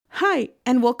Hi,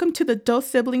 and welcome to the Dos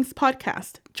Siblings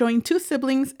podcast. Join two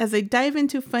siblings as they dive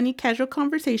into funny, casual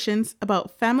conversations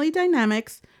about family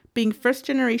dynamics, being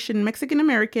first-generation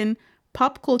Mexican-American,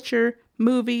 pop culture,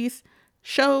 movies,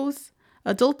 shows,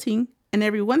 adulting, and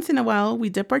every once in a while, we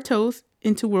dip our toes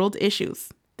into world issues.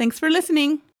 Thanks for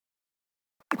listening.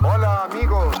 Hola,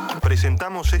 amigos.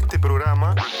 Presentamos este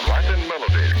programa Latin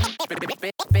melody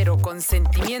pero con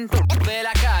sentimiento de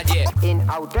la calle. in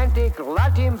authentic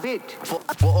Latin beat. For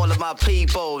all of my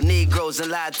people, Negroes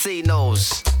and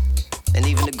Latinos, and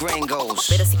even the gringos.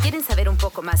 Pero si quieren saber un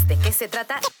poco más de qué se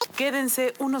trata,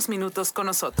 Quédense unos minutos con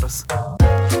nosotros.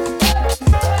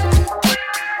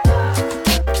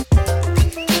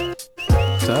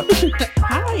 What's up?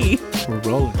 Hi. We're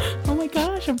rolling. Oh my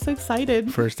gosh, I'm so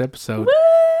excited. First episode.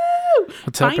 Woo!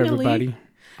 What's up, Finally. everybody?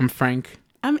 I'm Frank.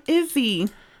 I'm Izzy.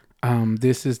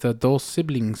 This is the Dos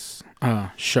Siblings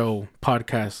show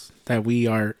podcast that we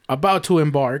are about to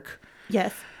embark.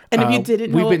 Yes. And if you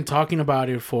didn't know, we've been talking about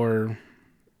it for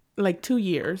like 2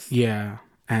 years. yeah,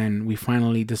 and we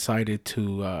finally decided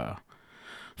to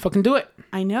fucking do it.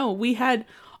 I know. We had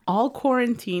all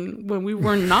quarantine when we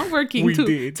were not working We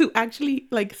did. to actually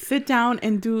like sit down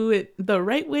and do it the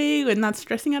right way and not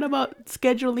stressing out about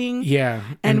scheduling. Yeah,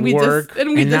 And and we work, just- and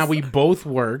we now just- we both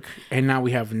work, and now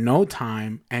we have no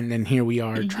time, and then here we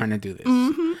are trying to do this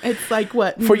It's like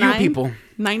what? for you people.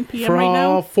 9 p.m. For right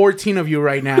all now. 14 of you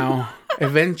right now,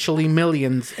 eventually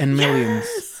millions and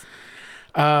millions.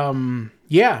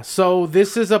 Yes. So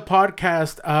this is a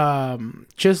podcast,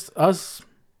 just us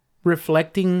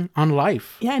reflecting on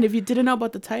life. Yeah, and if you didn't know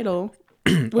about the title,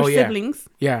 we're Oh, yeah. siblings.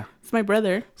 Yeah, It's my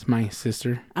brother. it's my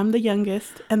sister. I'm the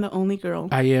youngest and the only girl.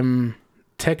 I am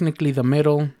technically the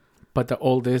middle, but the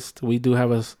oldest. We do have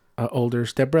a older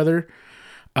stepbrother.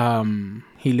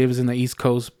 He lives in the East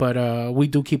Coast, but we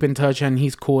do keep in touch, and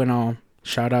he's cool and all.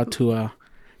 Shout out to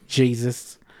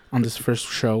Jesus on this first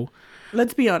show.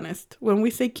 Let's be honest. When we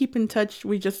say keep in touch,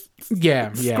 we just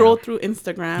Yeah, scroll through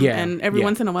Instagram Yeah, and every yeah,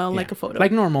 once in a while yeah. like a photo.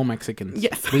 Like normal Mexicans.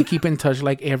 Yes. We keep in touch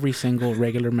like every single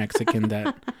regular Mexican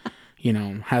that,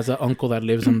 has an uncle that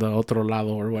lives on the otro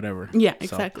lado or whatever. Yeah, So,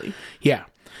 exactly. yeah.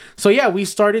 So, yeah, we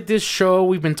started this show.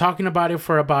 We've been talking about it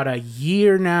for about a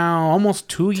year now, almost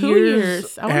 2 2 years.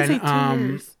 years. I want to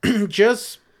say 2 years.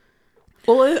 Just,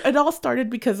 Well, it all started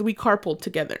because we carpooled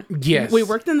together. Yes. We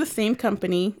worked in the same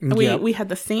company. Yep. We had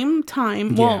the same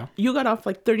time. Yeah. Well, you got off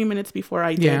like 30 minutes before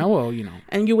I did. yeah, well,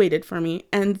 And you waited for me.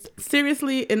 And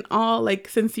seriously, in all like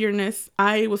sincereness,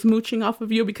 I was mooching off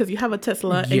of you because you have a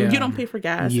Tesla Yeah. and you don't pay for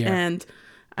gas. Yeah. And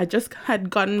I just had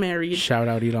gotten married, shout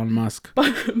out Elon Musk.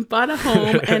 bought a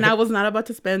home, and I was not about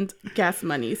to spend gas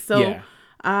money. So Yeah.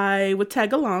 I would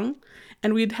tag along.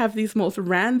 And we'd have these most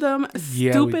random, Yeah,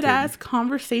 we stupid did. ass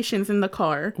conversations in the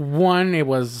car. One, it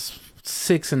was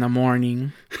 6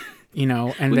 a.m,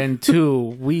 and then two,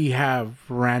 we have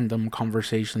random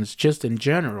conversations just in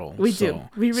general. We do.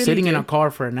 We really sitting in do. a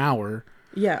car for an hour.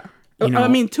 Yeah. You know, I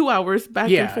mean, 2 hours back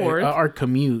and forth. our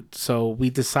commute. So we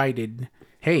decided,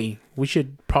 hey, we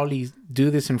should probably do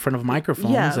this in front of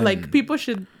microphones. yeah, and- like people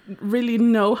should really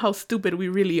know how stupid we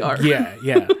really are. Yeah,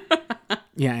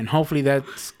 yeah, and hopefully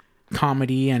that's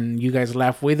comedy and you guys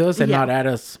laugh with us and Yeah. not at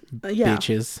us, yeah.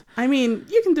 bitches. I mean,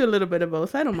 you can do a little bit of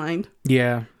both. I don't mind.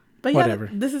 Yeah, But whatever.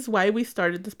 yeah, this is why we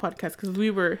started this podcast, because we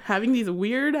were having these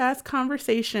weird ass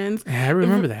conversations. Yeah, I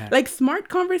remember that. Like smart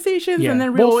conversations Yeah. and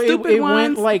then real Well, stupid it ones.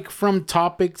 went like from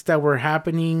topics that were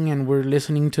happening and we're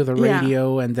listening to the Yeah.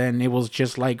 radio, and then it was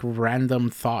just like random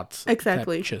thoughts. that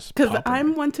Exactly. just Because pop in.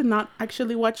 I'm one to not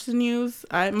actually watch the news.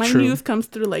 My True. news comes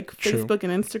through like True. Facebook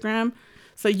and Instagram.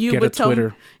 So you Get would a tell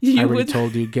Twitter. you I already would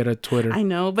told you, get a Twitter. I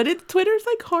know, but Twitter's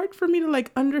like hard for me to like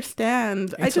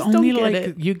understand. I It's just only don't get like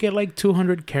it. you get like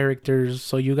 200 characters,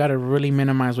 so you gotta really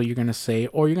minimize what you're gonna say,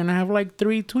 or you're gonna have like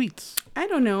 3 tweets. I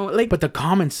don't know. Like But the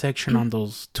comment section on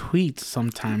those tweets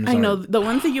sometimes I know are- the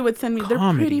ones that you would send me, they're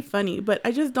comedy. pretty funny, but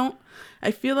I just don't.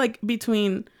 I feel like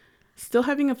between still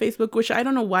having a Facebook, which I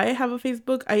don't know why I have a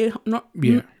Facebook.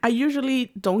 Yeah. I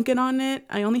usually don't get on it.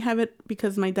 I only have it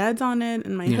because my dad's on it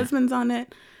and my Yeah. husband's on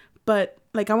it. But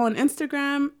like I'm on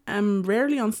Instagram. I'm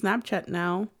rarely on Snapchat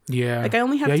now. Yeah. Like, I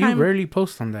only have Yeah, time- you rarely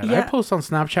post on that. I Yeah. post on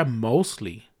Snapchat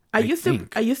mostly. I used think.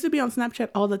 to be on Snapchat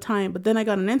all the time, but then I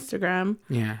got on Instagram.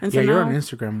 Yeah. And Yeah, so you're on now-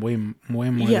 Instagram way more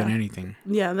Yeah. than anything.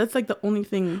 Yeah, that's like the only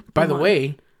thing. By I'm the on.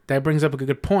 way, that brings up a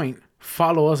good point.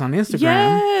 Follow us on Instagram.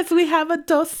 Yes, we have a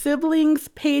Dos Siblings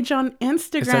page on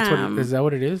Instagram. Is that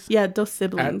what it is? Yeah, Dos At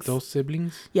Siblings. those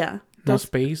siblings? Yeah. No Dos,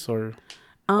 space or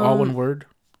all one word?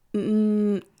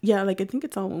 Yeah, like I think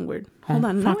it's all one word. Hold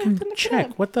on, now I have Fucking to look it check.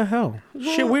 up. What the hell?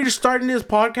 Shit, we're just starting this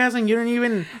podcast and you don't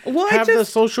even Well, I have the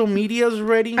just- social medias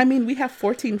ready. I mean, we have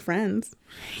 14 friends.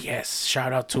 Yes,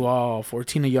 shout out to all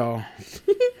 14 of y'all.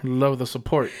 Love the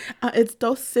support. It's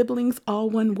those siblings, all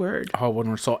one word. All one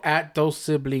word. So at those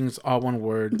siblings, all one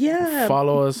word. Yeah.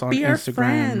 Follow us on Be our Instagram.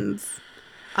 friends.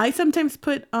 I sometimes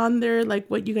put on there like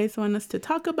what you guys want us to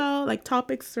talk about, like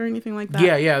topics or anything like that.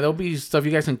 Yeah, there'll be stuff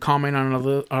you guys can comment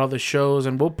on all the shows,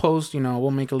 and we'll post.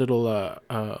 We'll make a little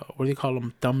what do you call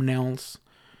them, thumbnails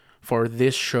for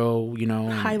this show.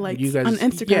 Highlights. You guys On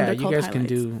Instagram, Yeah, they're you called guys can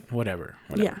highlights. do whatever.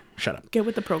 Yeah. Shut up. Get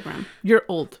with the program. You're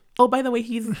old. Oh, by the way,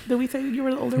 did we say you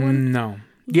were the older one? No.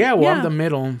 Yeah, well, Yeah. I'm the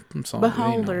middle. So, But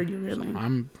how old are you really?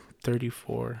 I'm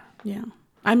 34. Yeah.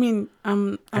 I mean,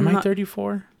 Am I not,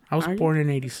 34? I was Are you? born in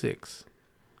 86.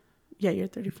 Yeah, you're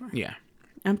 34. Yeah.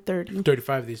 I'm 30.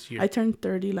 35 this year. I turned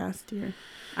 30 last year.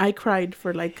 I cried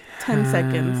for like 10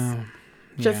 seconds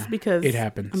just yeah, because it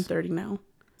happens. I'm 30 now.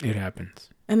 It happens.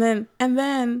 And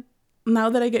then now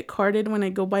that I get carded when I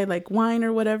go buy like wine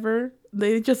or whatever,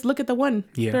 they just look at the one.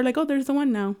 Yeah. They're like, "Oh, there's the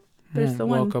one now. There's the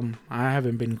one." Welcome. I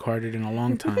haven't been carded in a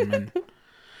long time, and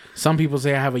some people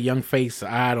say I have a young face.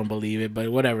 I don't believe it, but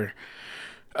whatever.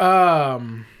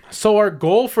 So our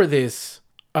goal for this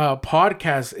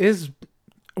podcast is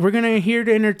we're gonna here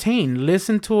to entertain.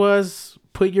 Listen to us.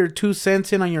 Put your 2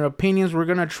 cents in on your opinions. We're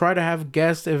gonna try to have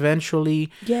guests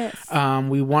eventually. Yes.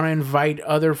 We want to invite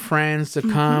other friends to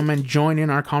come and join in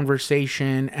our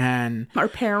conversation. And Our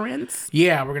parents.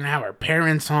 yeah, we're gonna have our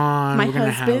parents on. My we're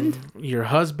gonna husband. have your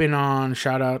husband on.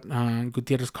 Shout out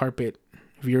Gutierrez Carpet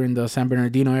if you're in the San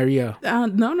Bernardino area.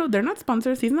 No, they're not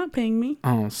sponsors. He's not paying me.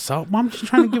 Oh, so I'm just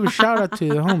trying to give a shout out to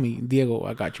the homie Diego.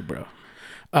 I got you, bro.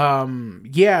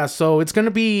 Yeah, so it's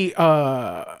gonna be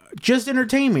just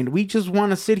entertainment. We just want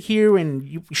to sit here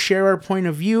and share our point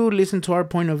of view, listen to our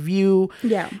point of view.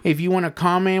 Yeah. If you want to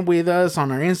comment with us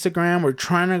on our Instagram,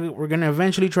 we're gonna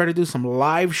eventually try to do some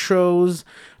live shows.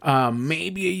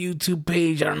 Maybe a YouTube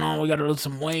page. I don't know. We gotta lose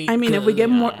some weight. I mean, if we get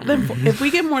more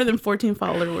than 14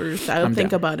 followers, I'll I'm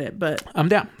think down. about it. But I'm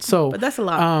down. So, that's a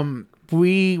lot.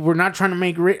 We're not trying to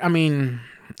make. I mean,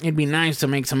 it'd be nice to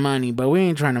make some money, but we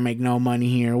ain't trying to make no money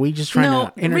here. We just trying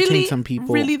to entertain some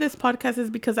people. Really, this podcast is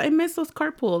because I miss those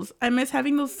carpools. I miss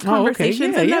having those Oh, okay. conversations Yeah,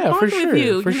 and that yeah, bond for with sure,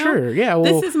 you. for you know? sure. Yeah, well-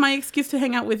 this is my excuse to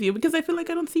hang out with you because I feel like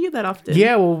I don't see you that often.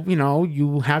 Yeah, well,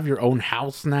 you have your own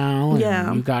house now. And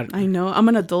Yeah. you got. I know. I'm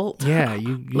an adult. Yeah,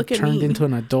 you Look at turned me. into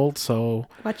an adult, so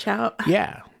Watch out.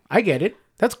 yeah, I get it.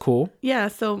 That's cool. Yeah,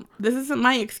 so this isn't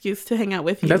my excuse to hang out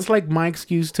with you. That's like my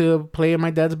excuse to play in my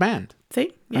dad's band.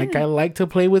 See? Yeah. Like I like to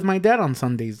play with my dad on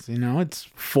Sundays. It's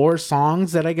 4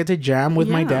 songs that I get to jam with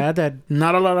my Yeah. dad that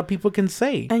not a lot of people can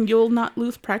say. And you'll not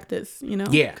lose practice,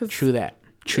 Yeah, 'Cause true that.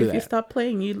 True if that. you stop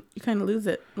playing, you kind of lose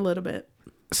it a little bit.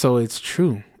 So it's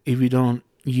true. If you don't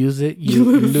use it, you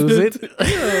lose it.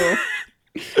 I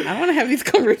don't want to have these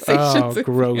conversations. Oh, with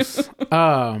gross.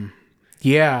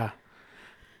 Yeah.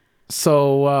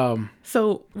 So,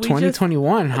 So we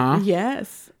 2021, huh?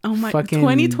 Yes. Oh my. Fucking-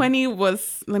 2020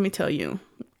 was. Let me tell you,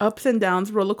 ups and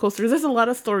downs, roller coasters. There's a lot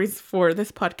of stories for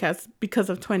this podcast because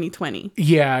of 2020.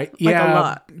 Yeah, yeah.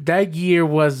 lot. That year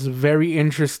was very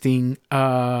interesting.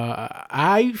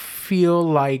 I feel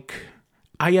like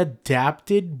I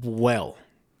adapted well.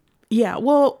 Yeah.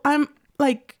 Well, I'm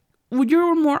like,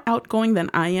 you're more outgoing than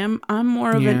I am. I'm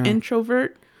more of an Yeah.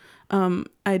 introvert.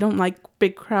 I don't like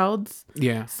big crowds.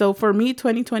 Yeah. So for me,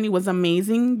 2020 was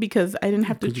amazing because I didn't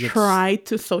have to 'Cause you get try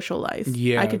to socialize.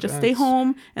 Yeah, I could just stay that's-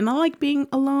 home, and I like being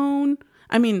alone.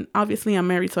 I mean, obviously I'm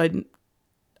married, so I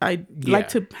Yeah. like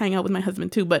to hang out with my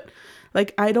husband too. But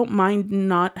like, I don't mind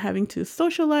not having to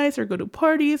socialize or go to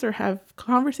parties or have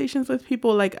conversations with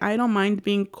people. Like, I don't mind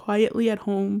being quietly at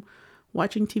home,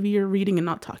 watching TV or reading and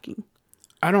not talking.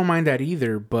 I don't mind that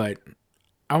either, but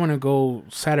I want to go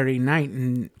Saturday night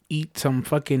and eat some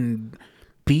fucking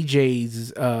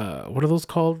BJ's. What are those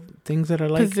called? Things that I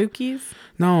like? Pizookies.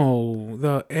 No,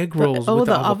 the egg rolls. with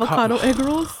the avocado egg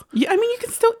rolls. Yeah, I mean, you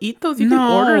can still eat those. You can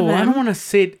No, order them. I don't want to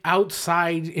sit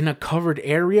outside in a covered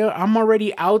area. I'm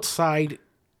already outside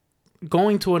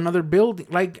going to another building.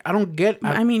 Like, I don't get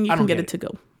I mean, you I can don't get it to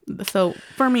go. So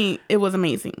for me, it was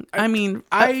amazing. I mean,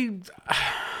 I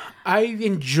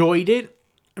enjoyed it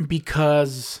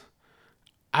because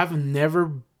I've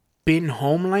never been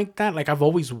home like that. Like, I've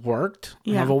always worked.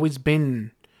 And Yeah. I've always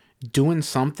been doing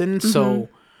something. So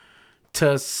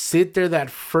to sit there that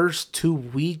first 2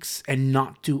 weeks and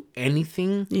not do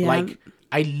anything, Yeah. like,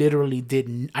 I literally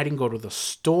I didn't go to the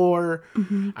store.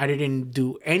 I didn't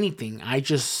do anything. I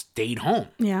just stayed home,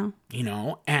 yeah.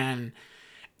 and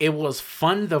it was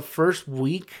fun the first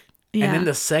week. Yeah. And then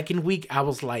the second week, I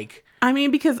was like... I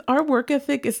mean, because our work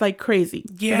ethic is like crazy.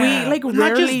 Yeah. We like not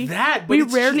rarely, just that, but we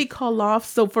it's rarely just, call off.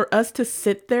 So for us to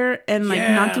sit there and like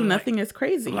not do nothing is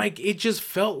crazy. Like, it just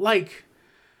felt like...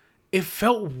 It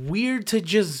felt weird to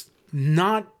just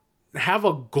not have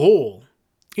a goal.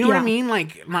 You know what I mean?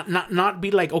 Like, not be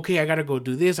like, okay, I gotta go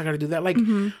do this, I gotta do that. Like,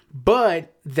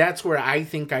 but that's where I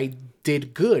think I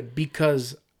did good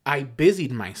because I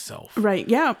busied myself. Right.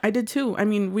 Yeah, I did too. I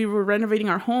mean, we were renovating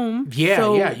our home. Yeah,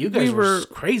 so yeah. You guys were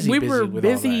crazy we busy were with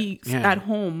busy all that. Yeah. at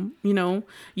home, you know.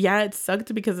 Yeah, it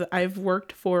sucked because I've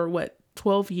worked for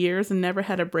 12 years and never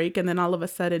had a break, and then all of a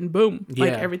sudden, boom,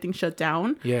 like everything shut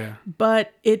down. Yeah.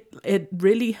 But it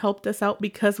really helped us out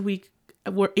because we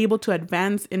were able to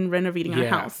advance in renovating our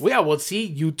house. Yeah, well, see,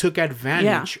 you took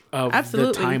advantage of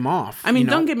the time off. I mean, you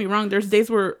know? don't get me wrong. There's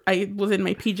days where I was in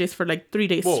my PJs for like 3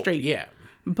 days straight. Yeah,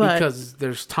 but because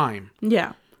there's time.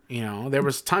 Yeah. You know, there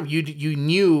was time. You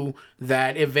knew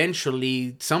that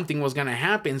eventually something was gonna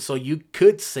happen, so you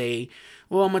could say,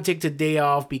 "Well, I'm gonna take the day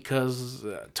off because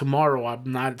tomorrow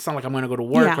I'm not. It's not like I'm gonna go to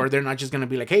work, or they're not just gonna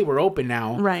be like, hey, we're open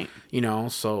now." Right. You know,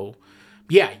 so.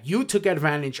 Yeah, you took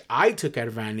advantage. I took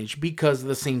advantage because of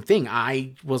the same thing.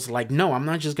 I was like, no, I'm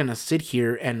not just going to sit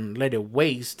here and let it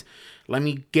waste. Let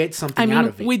me get something out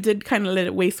of it. We did kind of let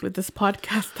it waste with this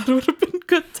podcast. That would have been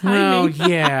good timing. Oh,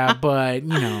 yeah, but,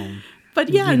 you know. But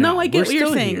yeah, no, I get what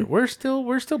you're saying. Here. We're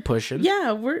still pushing.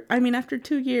 Yeah, after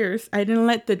 2 years, I didn't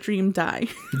let the dream die.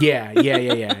 Yeah. But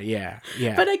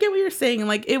I get what you're saying.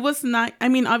 Like, it was not, I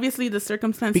mean, obviously the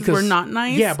circumstances were not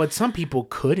nice. Yeah, but some people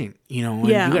couldn't, you know. And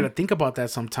you got to think about that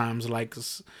sometimes. Like,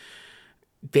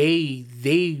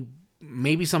 they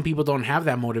maybe some people don't have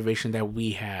that motivation that we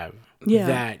have. Yeah.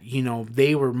 That, you know,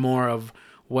 they were more of,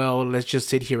 well, let's just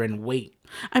sit here and wait.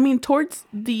 I mean, towards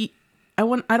the... I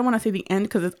don't want to say the end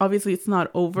because it's not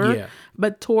over. Yeah.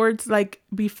 But towards like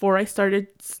before I started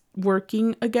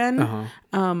working again,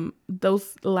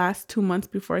 those last 2 months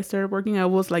before I started working, I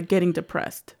was like getting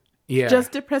depressed. Yeah.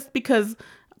 Just depressed because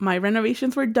my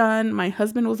renovations were done. My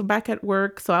husband was back at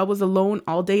work. So I was alone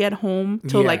all day at home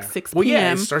till like 6 p.m. Well,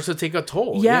 yeah, it starts to take a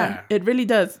toll. Yeah, it really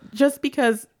does. Just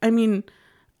because, I mean,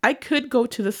 I could go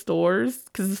to the stores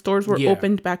because the stores were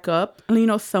opened back up, you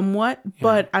know, somewhat,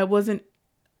 but I wasn't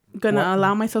gonna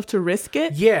allow myself to risk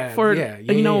it for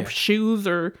shoes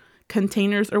or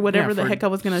containers or whatever the heck I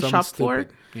was gonna shop for.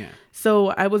 So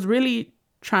I was really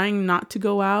trying not to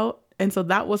go out, and so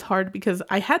that was hard because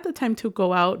I had the time to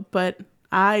go out, but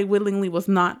I willingly was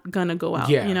not gonna go out.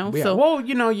 You know, so well,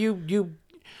 you know, you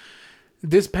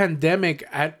this pandemic,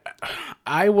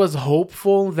 I was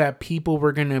hopeful that people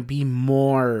were gonna be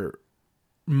more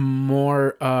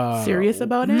serious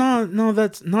about it. No,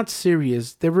 that's not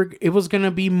serious. It was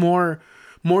gonna be more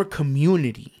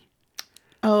community.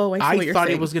 Oh, I thought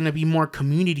it was gonna be more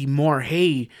community, more,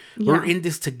 hey, we're in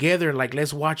this together, like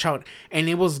let's watch out. And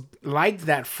it was like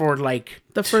that for like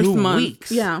the first 2 month.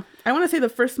 weeks. Yeah, I want to say the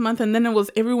first month, and then it was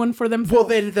everyone for themselves. Well,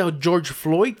 then the George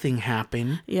Floyd thing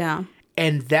happened. Yeah,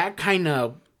 and that kind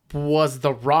of was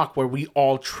the rock where we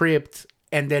all tripped.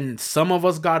 And then some of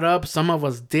us got up, some of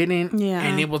us didn't. Yeah.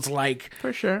 And it was like...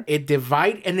 For sure. It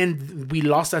divided. And then we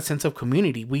lost that sense of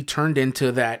community. We turned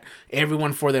into that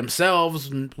everyone for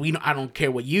themselves. I don't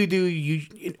care what you do.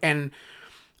 And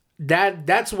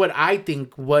that's what I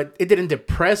think. It didn't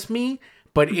depress me,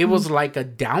 but it was like a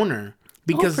downer.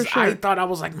 Because I thought, I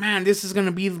was like, man, this is going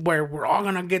to be where we're all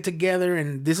going to get together.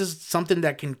 And this is something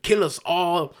that can kill us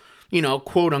all, you know,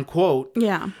 quote unquote.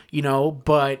 Yeah. You know,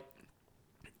 but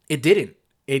it didn't.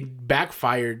 It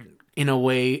backfired in a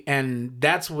way, and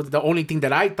that's what the only thing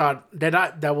that I thought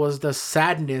that was the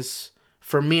sadness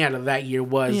for me out of that year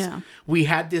was we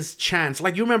had this chance.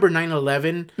 Like, you remember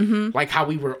 9/11, like how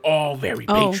we were all very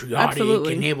patriotic,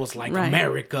 and it was like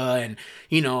America, and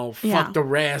you know, fuck the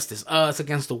rest, it's us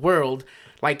against the world.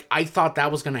 Like, I thought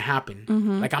that was gonna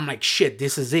happen. Like, I'm like, shit,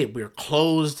 this is it. We're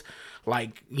closed.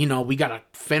 Like, you know, we gotta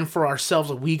fend for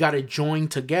ourselves. We gotta join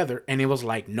together. And it was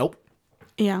like, nope.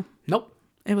 Yeah. Nope.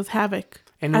 It was havoc.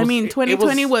 And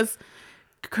 2020 was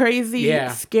crazy,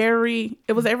 scary.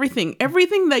 It was everything.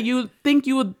 Everything that you think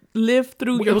you would live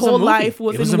through your whole life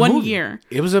was in 1 year.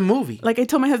 It was a movie. Like I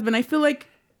told my husband, I feel like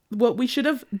what we should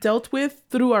have dealt with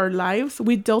through our lives,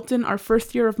 we dealt in our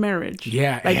first year of marriage.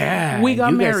 Yeah, like, we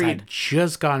got married. Guys had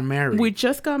just got married. We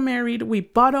just got married. We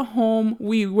bought a home.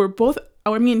 We were both...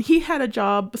 I mean, he had a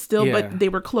job still, but they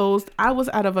were closed. I was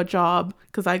out of a job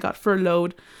because I got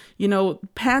furloughed. You know,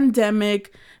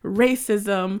 pandemic,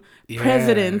 racism,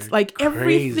 presidents, like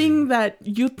everything that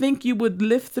you think you would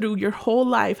live through your whole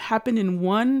life happened in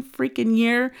one freaking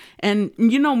year. And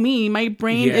you know me, my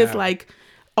brain is like,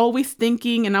 always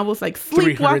thinking, and I was like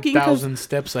sleepwalking. 300,000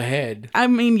 steps ahead. I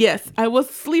mean, yes, I was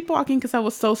sleepwalking because I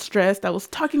was so stressed. I was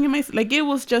talking in my like it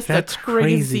was just That's a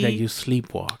crazy. that you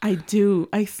sleepwalk. I do.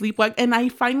 I sleepwalk, and I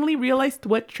finally realized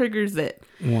what triggers it.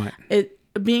 What? It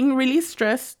being really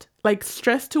stressed, like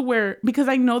stressed to where because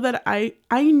I know that I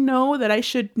know that I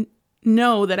should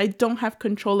know that I don't have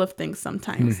control of things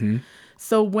sometimes. Mm-hmm.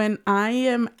 So when I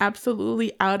am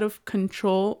absolutely out of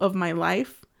control of my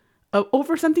life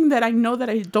over something that I know that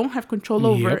I don't have control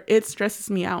over, Yep. it stresses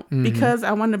me out because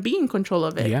I want to be in control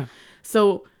of it. Yeah.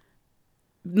 So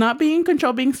not being in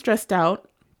control, being stressed out,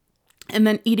 and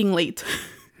then eating late.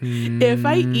 If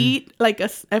I eat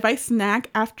if I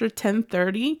snack after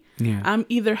 10:30, Yeah. I'm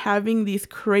either having these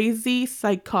crazy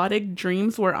psychotic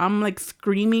dreams where I'm like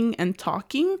screaming and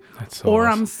talking, That's so or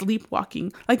awesome. I'm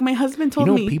sleepwalking. Like my husband You told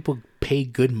know, me, people pay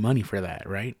good money for that,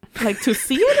 right? like to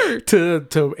see it, or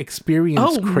to experience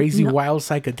Oh, crazy, no. wild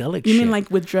psychedelic you shit. mean like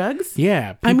with drugs?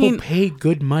 Yeah, people I mean- pay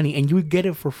good money and you get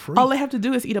it for free. All I have to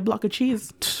do is eat a block of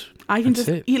cheese. I can That's just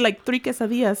it. eat like 3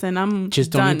 quesadillas and I'm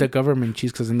Just don't done. eat the government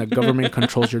cheese because then the government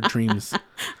controls your dreams.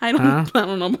 I don't Huh? I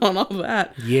don't know about all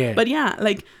that. Yeah. But yeah,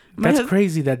 like my That's hus-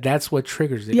 crazy that's what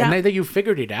triggers it. Yeah. And that you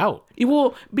figured it out.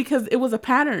 Well, because it was a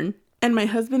pattern. And my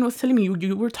husband was telling me,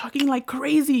 you were talking like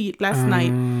crazy last night.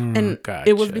 And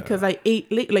it was gotcha. because I ate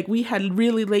late. Like we had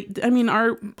really late. I mean,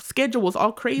 our schedule was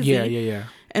all crazy. Yeah.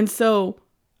 And so,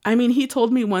 I mean, he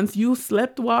told me once you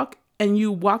slept walk and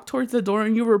you walked towards the door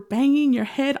and you were banging your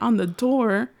head on the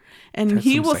door. And That's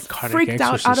he some was psychotic freaked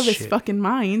out of exorcist his shit. fucking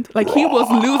mind. Like he was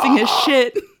losing his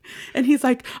shit. And he's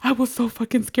like, I was so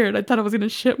fucking scared. I thought I was going to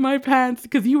shit my pants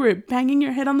because you were banging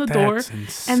your head on the door.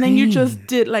 That's And then you insane. just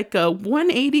did like a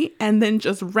 180 and then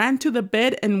just ran to the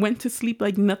bed and went to sleep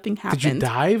like nothing happened. Did you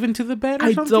dive into the bed or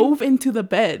I something? dove into the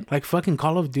bed. Like fucking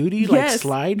Call of Duty? Like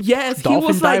slide? Yes. Dolphin he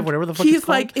was dive, like, whatever the fuck he's it's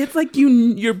called? like, it's like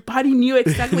your body knew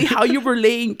exactly how you were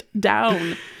laying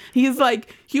down. He's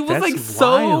like, he was That's like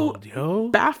so wild, yo.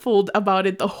 baffled about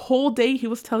it the whole day. He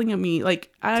was telling me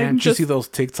like, I'm Didn't you just, see those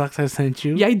TikToks I sent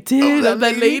you? yeah, I did. Oh, Of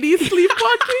that lady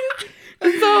sleepwalking.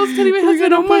 And so I was telling my You're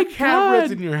husband, gonna oh my put cameras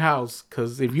God. in your house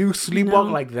because if you sleepwalk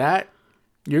No. like that,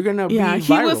 you're gonna Yeah, be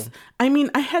he viral. was. I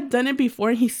mean, I had done it before,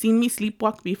 and he's seen me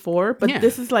sleepwalk before, but Yeah.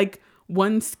 this is like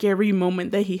one scary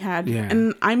moment that he had. Yeah.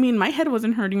 And I mean, my head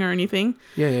wasn't hurting or anything.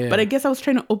 Yeah. But I guess I was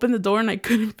trying to open the door and I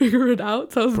couldn't figure it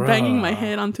out, so I was banging my Bruh.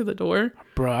 head onto the door.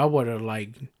 Bro, I would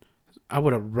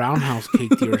have roundhouse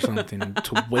kicked you or something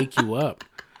to wake you up.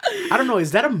 I don't know.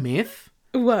 Is that a myth?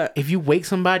 What? If you wake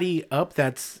somebody up,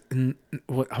 that's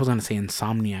what I was gonna say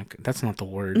insomniac. That's not the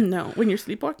word. No, when you're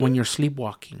sleepwalking, When you're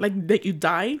sleepwalking. like that you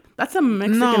die. That's a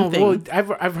Mexican No, thing.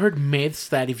 well, I've heard myths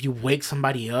that if you wake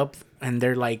somebody up and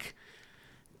they're like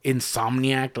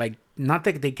insomniac, like not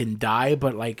that they can die,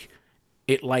 but like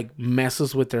it like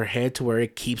messes with their head to where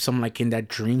it keeps them like in that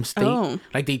dream state. Oh.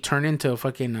 Like they turn into a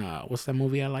fucking what's that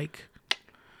movie I like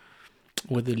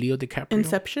with the Leo DiCaprio?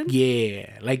 Inception? Yeah,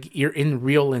 like you're in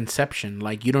real Inception.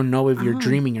 Like you don't know if you're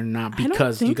dreaming or not don't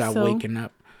because you think got so. waken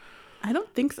up. I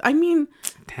don't think so. I mean,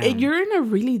 Damn. you're in a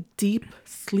really deep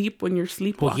sleep when you're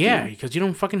sleepwalking. Well, yeah, because you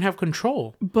don't fucking have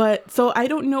control. But so I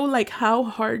don't know like how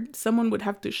hard someone would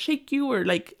have to shake you or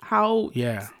like how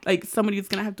Yeah. like somebody's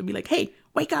gonna have to be like, hey,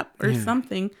 wake up or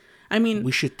something. I mean,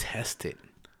 We should test it.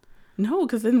 no,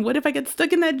 because then what if I get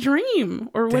stuck in that dream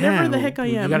or whatever Damn, the heck I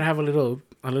You am? gotta have a little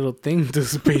thing to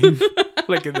spin,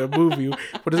 like in the movie.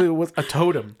 What is it? What's a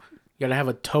totem? You gotta have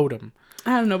a totem.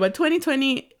 I don't know, but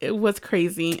 2020 it was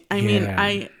crazy. I mean,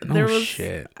 Yeah. there No was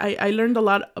shit. I learned a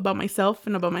lot about myself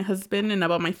and about my husband and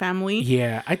about my family.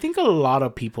 Yeah, I think a lot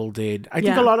of people did. I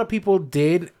think Yeah. a lot of people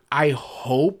did. I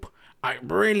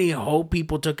really hope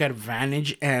people took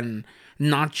advantage and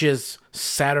not just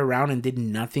sat around and did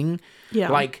nothing.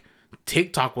 Yeah. Like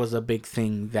TikTok was a big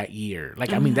thing that year.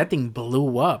 Like, I mean, that thing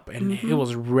blew up and it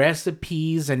was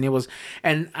recipes and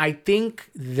I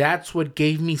think that's what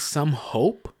gave me some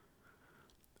hope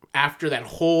after that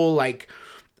whole like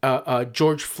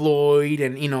George Floyd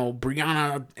and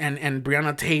Breonna and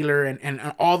Breonna Taylor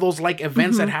and all those like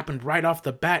events that happened right off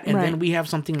the bat, and then Right. we have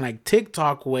something like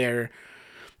TikTok where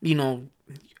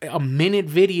a minute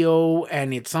video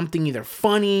and it's something either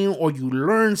funny or you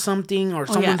learn something or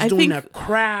someone's I doing think- a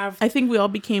craft. I think we all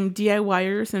became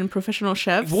DIYers and professional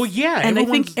chefs. Well, yeah, and I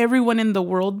everyone's- think everyone in the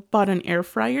world bought an air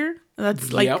fryer.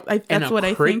 That's like Yep, that's and a what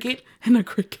I think. Cricut. And a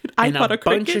Cricut. I and bought a a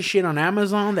bunch Cricut. of shit on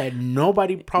Amazon that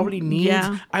nobody probably needs.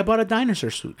 Yeah. I bought a dinosaur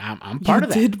suit. I'm part You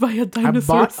of that. did buy a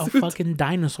dinosaur I bought suit. a fucking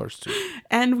dinosaur suit.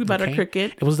 And we bought Okay? a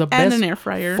Cricut. It was the and best an air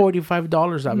fryer.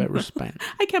 $45 I've ever spent.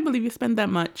 I can't believe you spent that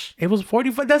much. It was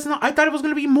 45. That's not. I thought it was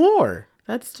gonna be more.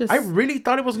 That's just I really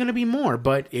thought it was gonna be more,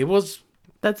 but it was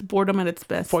That's boredom at its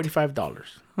best. $45.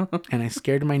 And I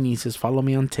scared my nieces. Follow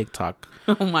me on TikTok.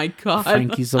 Oh my God.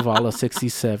 Frankie Zavala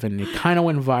 67. It kind of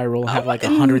went viral. Had like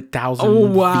 100,000 Oh,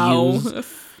 wow. views.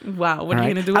 Wow. What are All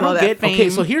you right? going to do I with all don't that get. fame? Okay,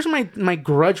 so here's my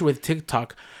grudge with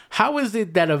TikTok. How is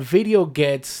it that a video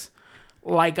gets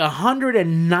like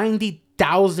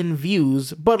 190,000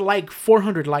 views, but like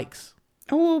 400 likes?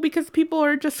 Oh, because people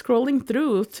are just scrolling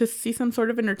through to see some sort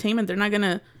of entertainment. They're not going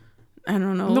to, I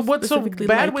don't know. No, what's so specifically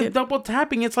bad like with it. double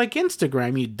tapping? It's like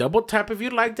Instagram. You double tap if you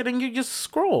liked it and you just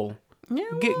scroll. Yeah,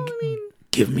 well, I mean,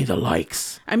 Give me the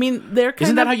likes. they're kind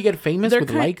Isn't of... that how you get famous they're with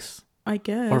kind- likes I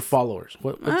guess. or followers?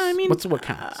 What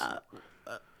counts?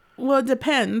 Well, it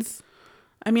depends.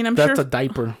 I mean, I'm That's sure... a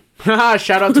diper. Shout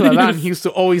out to Adan. He used to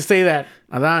always say that.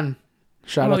 Adan,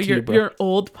 shout out to you, bro. your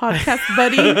old podcast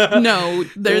buddy? No,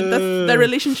 that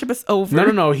relationship is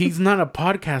over. No. He's not a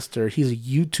podcaster. He's a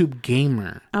YouTube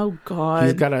gamer. Oh, God.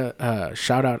 He's got a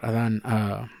shout out Adan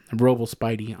Robo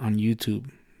Spidey on YouTube.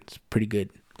 It's pretty good.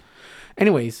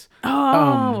 Anyways.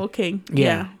 Oh, okay.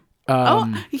 Yeah.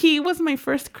 He was my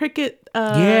first cricket.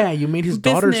 Yeah, you made his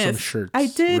daughter some business. shirts. I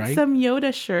did right? some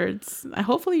Yoda shirts.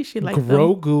 Hopefully she liked them.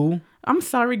 Grogu. I'm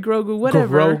sorry, Grogu.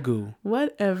 Whatever. Grogu.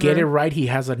 Whatever. Get it right. He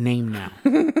has a name now.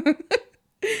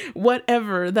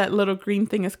 Whatever that little green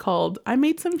thing is called. I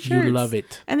made some shirts. You love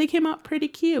it. And they came out pretty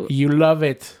cute. You love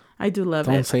it. I do love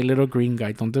Don't it. say little green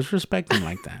guy. Don't disrespect him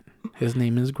like that. His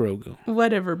name is Grogu.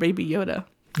 Whatever, baby Yoda.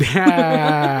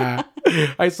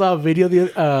 I saw a video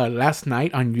last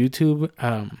night on YouTube.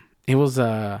 It was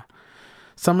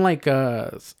some like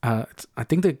I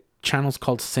think the channel's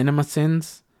called Cinema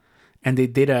Sins, and they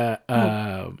did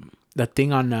the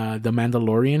thing on the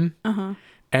Mandalorian.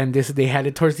 And they had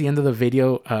it towards the end of the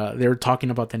video. They were talking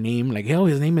about the name, like, oh,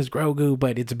 his name is Grogu,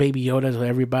 but it's Baby Yoda, so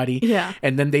everybody. Yeah.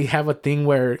 And then they have a thing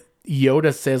where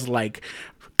Yoda says like,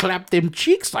 clap them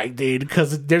cheeks I did,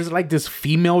 because there's like this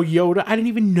female Yoda. I didn't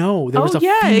even know there was a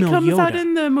it female comes Yoda. out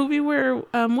in the movie where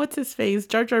what's his face,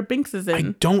 Jar Jar Binks is I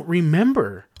in. don't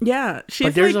remember. Yeah, she's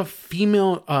But there's like, a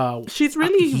female she's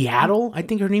really Yaddle. I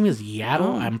think her name is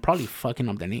Yaddle. I'm probably fucking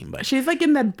up the name, but she's like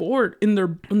in that board in the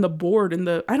board in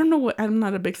the I don't know what, I'm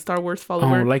not a big Star Wars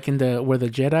follower. like in the where the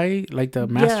Jedi, like the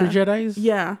Master Jedis.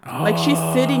 Yeah, like she's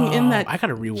sitting in that. I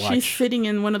gotta rewatch. She's sitting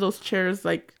in one of those chairs,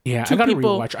 like Yeah, two I gotta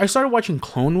people. rewatch. I started watching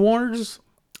Clone Wars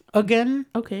again.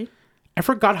 Okay, I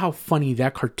forgot how funny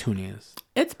that cartoon is.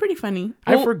 it's pretty funny.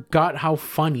 I Well, forgot how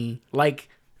funny like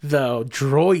the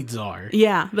droids are.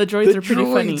 Yeah, the droids The are pretty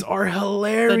funny. droids are The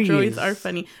hilarious. droids are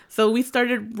funny. So we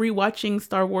started rewatching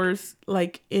Star Wars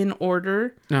like in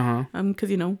order, because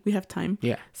we have time.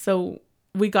 Yeah. So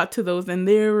we got to those, and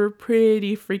they were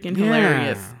pretty freaking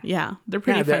hilarious. Yeah, they're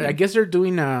pretty funny. I guess they're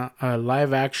doing a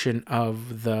live action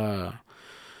of the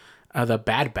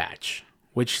Bad Batch,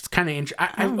 which is kind of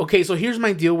interesting. Okay, so here's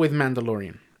my deal with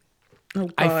Mandalorian. Oh,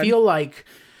 God. I feel like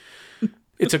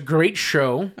it's a great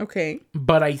show, Okay.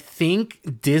 but I think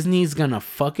Disney's gonna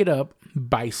fuck it up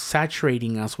by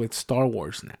saturating us with Star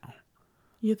Wars now.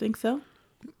 You think so?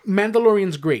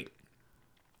 Mandalorian's great.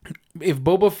 If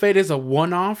Boba Fett is a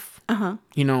one-off,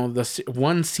 the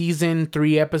one season,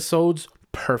 3 episodes,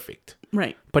 perfect.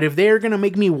 Right. But if they're gonna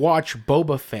make me watch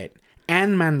Boba Fett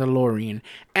and Mandalorian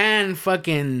and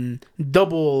fucking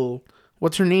double,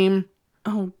 what's her name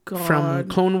Oh, God. from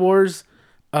Clone Wars,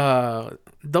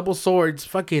 double swords,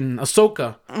 fucking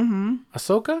Ahsoka.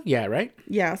 Ahsoka, yeah, right.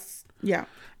 Yes. Yeah.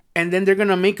 And then they're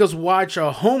gonna make us watch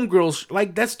a Homegirls.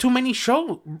 Like, that's too many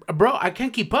shows, bro. I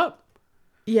can't keep up.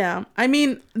 Yeah. I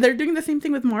mean, they're doing the same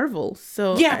thing with Marvel.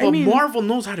 So Yeah, I but mean, Marvel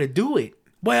knows how to do it.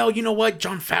 Well, you know what?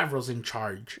 Jon Favreau's in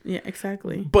charge. Yeah,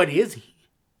 exactly. But is he?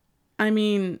 I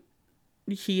mean,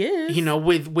 he is.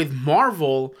 With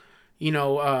Marvel,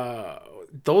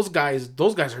 those guys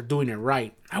are doing it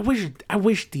right. I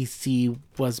wish DC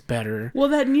was better.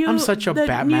 Well, I'm such a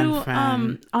Batman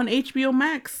fan. On HBO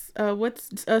Max, what's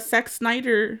Zack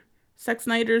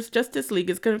Snyder's Justice League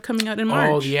is coming out in March.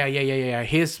 Oh yeah.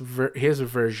 His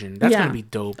version. That's gonna be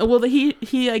dope. Well,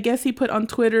 he I guess he put on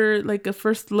Twitter like a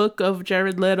first look of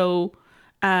Jared Leto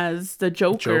as the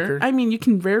Joker. I mean, you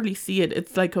can rarely see it.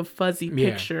 It's like a fuzzy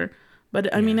picture,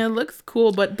 but I mean, it looks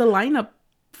cool. But the lineup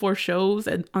for shows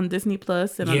on Disney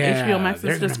Plus and on HBO Max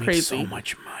is just crazy. So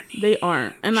much money. They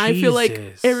aren't, and I feel like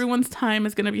Jesus. everyone's time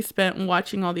is gonna be spent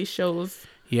watching all these shows.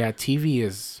 Yeah, TV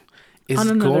is On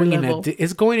another going level.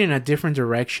 it's going in a different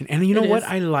direction, and you know what? is.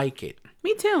 I like it.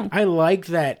 Me too. I like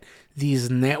that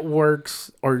these networks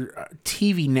or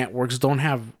TV networks don't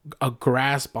have a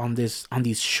grasp on these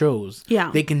shows.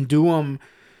 Yeah. They can do them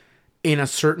in a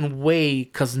certain way,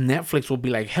 because Netflix will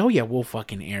be like, hell yeah, we'll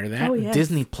fucking air that. Oh, yes.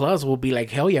 Disney Plus will be like,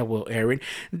 hell yeah, we'll air it.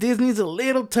 Disney's a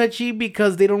little touchy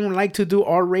because they don't like to do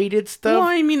R-rated stuff. Well,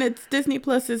 I mean, it's Disney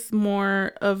Plus is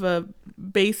more of a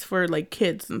base for like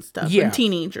kids and stuff, Yeah. and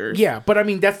teenagers. Yeah, but I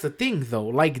mean, that's the thing though.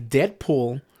 Like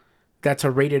Deadpool, that's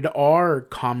a rated R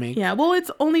comic. Yeah, well,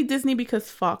 it's only Disney because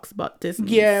Fox bought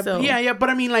Disney. Yeah, so. yeah. But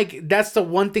I mean, like, that's the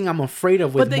one thing I'm afraid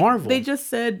of with But Marvel. they just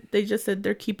said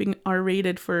they're keeping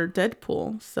R-rated for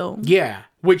Deadpool. So Yeah,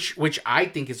 which I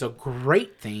think is a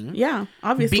great thing. yeah,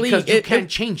 obviously Because you can't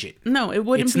change it. No, it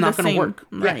wouldn't It's be not the going to same. work.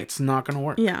 Right? Yeah, it's not going to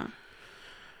work. Yeah,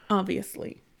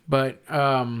 obviously. But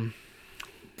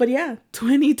But yeah,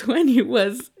 2020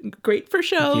 was great for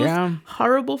shows. Yeah.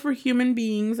 Horrible for human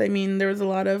beings. I mean, there was a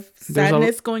lot of there's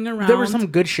sadness going around. There was some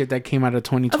good shit that came out of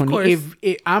 2020. Of course.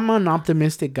 If I'm an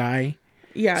optimistic guy.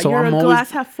 Yeah, so you're I'm a always-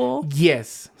 glass half full.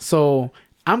 Yes. So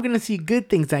I'm going to see good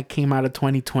things that came out of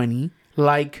 2020,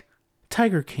 like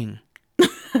Tiger King.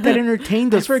 That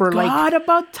entertained us I for like forgot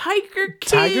about Tiger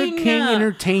King. Tiger King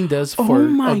entertained us Oh for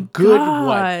my a good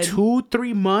God.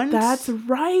 2-3 months. That's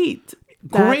right.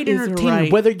 Great That is entertainment,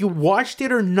 right. whether you watched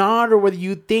it or not, or whether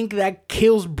you think that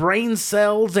kills brain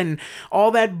cells and all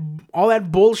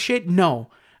that bullshit. No,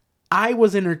 I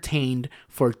was entertained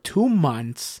for 2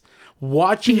 months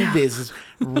watching this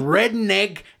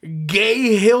redneck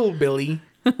gay hillbilly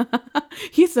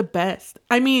He's the best.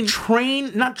 I mean,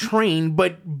 not train,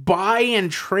 but buy and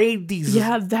trade these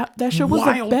yeah, that show was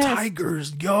wild the best.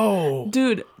 tigers. Yo,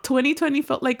 Dude, 2020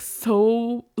 felt like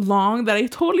so long that I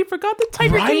totally forgot that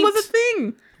Tiger King was a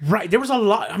thing. right? There was a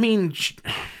lot. I mean,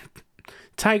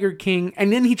 Tiger King,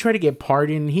 and then he tried to get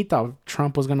pardoned. He thought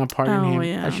Trump was gonna pardon him.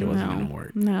 That shit wasn't gonna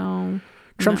work. No.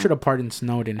 Trump should have pardoned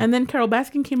Snowden. And then Carol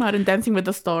Baskin came out in Dancing with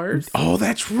the Stars. Oh,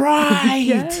 that's right.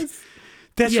 Yes.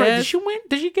 That's right. Did Yes. she win?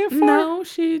 Did she get far? No,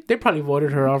 she. They probably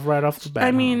voted her off right off the bat. I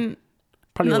huh? mean,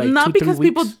 probably like not 2-3 because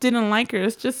people weeks. didn't like her.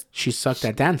 It's just, She sucked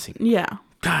at dancing. yeah.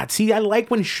 God, see, I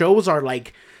like when shows are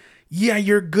like, yeah,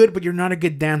 you're good, but you're not a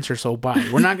good dancer, so bye.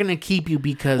 We're not gonna keep you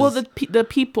because. Well, the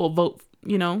people vote,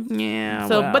 you know. yeah.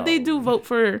 So, well, but they do vote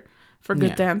for good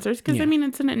Yeah. dancers because Yeah. I mean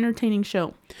it's an entertaining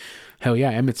show. Hell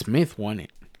yeah, Emmett Smith won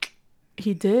it.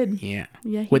 He did. Yeah.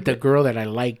 Yeah, he With the did. girl that I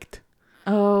liked,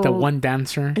 Oh, the one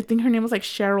dancer. I think her name was like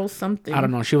Cheryl something. I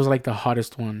don't know. She was like the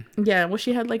hottest one. Yeah, well,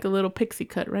 she had like a little pixie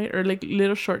cut, right, or like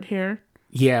little short hair.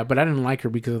 Yeah, but I didn't like her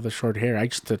because of the short hair. I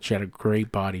just thought she had a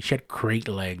great body. She had great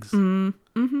legs.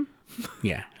 Mm-hmm.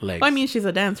 Yeah, legs. Well, I mean, she's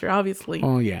a dancer, obviously.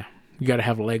 oh yeah, you gotta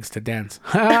have legs to dance.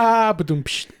 Ha! Ba-dum,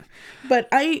 psh. But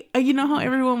I, you know how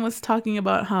everyone was talking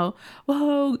about how,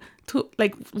 whoa,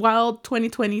 like while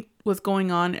 2020 was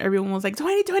going on, everyone was like,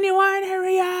 2021,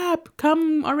 hurry up,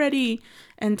 come already.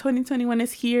 And 2021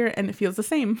 is here and it feels the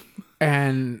same.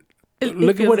 And It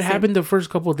look at feels what the same. happened the first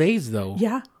couple of days, though.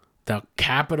 Yeah. The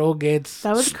Capitol gets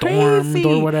That was stormed crazy.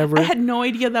 or whatever. I had no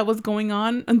idea that was going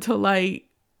on until I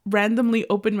randomly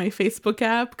opened my Facebook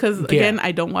app because, again,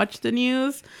 I don't watch the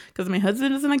news because my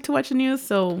husband doesn't like to watch the news.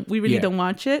 So we really Yeah. don't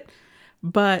watch it.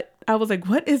 But I was like,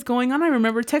 what is going on? I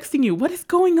remember texting you, what is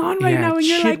going on right now? And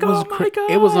you're shit like, oh was my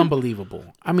God. It was unbelievable.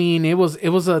 I mean, it was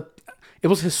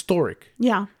historic.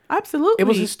 Yeah, absolutely. It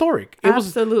was historic. It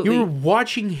Absolutely. You were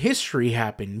watching history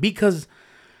happen because,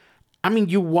 I mean,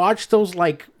 you watch those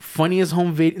like not funniest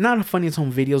home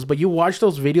videos, but you watch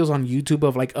those videos on YouTube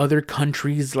of like other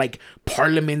countries, like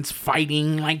parliaments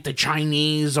fighting, like the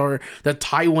Chinese or the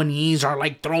Taiwanese are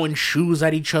like throwing shoes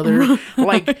at each other.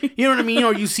 Like, you know what I mean?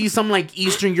 Or you see some like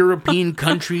Eastern European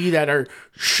country that are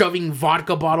shoving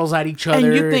vodka bottles at each other.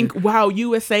 And you think, wow,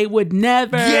 USA would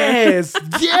never. Yes,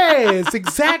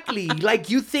 exactly.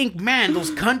 Like you think, man, those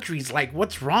countries, like,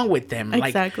 what's wrong with them?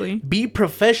 Exactly. Like, be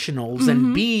professionals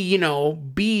and be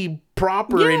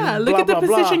proper. Yeah, and look blah, at the blah,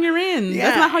 blah. position you're in. Yeah.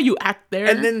 That's not how you act there.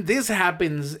 And then this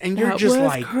happens, and you're that just was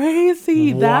like,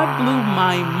 crazy. That blew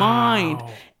my wow. mind.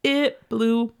 It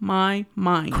blew my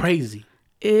mind. crazy.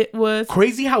 It was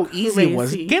Crazy how easy it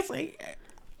was. Crazy. Guess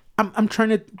I'm trying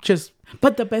to just.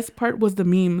 But the best part was the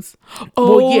memes.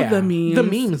 Oh, Well, yeah, the memes. The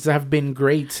memes have been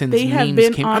great since They have memes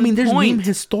been came. on I mean, there's point. meme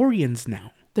historians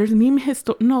now. There's meme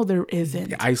No, there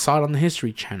isn't. I saw it on the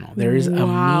History Channel. There is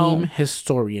Wow. a meme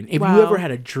historian. If Wow. you ever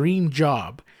had a dream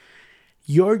job,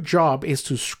 your job is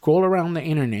to scroll around the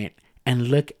internet and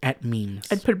look at memes.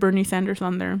 I'd put Bernie Sanders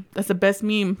on there. That's the best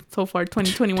meme so far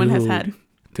 2021 has had.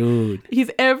 Dude.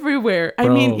 He's everywhere. I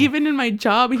Bro. mean, even in my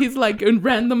job, he's like in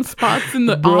random spots in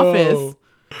the Bro. office.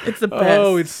 It's the best.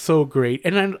 Oh, it's so great.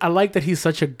 And I like that he's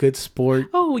such a good sport.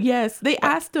 Oh, yes. They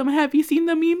asked him, have you seen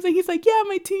the memes? And he's like, yeah,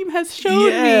 my team has shown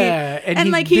me. And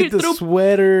he like did the threw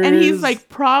sweaters. And he's like,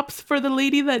 props for the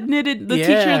lady that knitted, the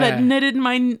teacher that knitted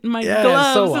my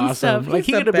gloves so and awesome. stuff. Like He's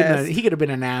he the could have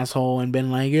been an asshole and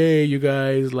been like, hey, you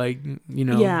guys, like, you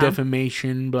know, Yeah.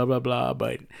 defamation, blah blah blah.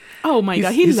 But Oh my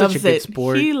God, he he's loves such a good it.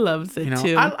 sport. He loves it You know,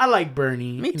 too. I like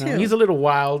Bernie. Me You know, too. he's a little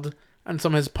wild on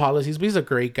some of his policies, but he's a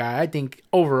great guy. I think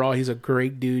overall he's a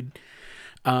great dude.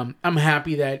 I'm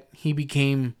happy that he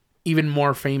became even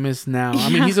more famous now. I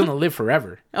mean, he's gonna live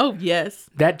forever. Oh yes.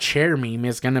 That chair meme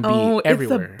is gonna be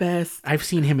everywhere. It's the best. I've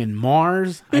seen him in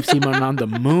Mars. I've seen him on the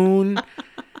moon.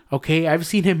 Okay, I've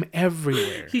seen him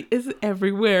everywhere. He is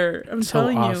everywhere. I'm So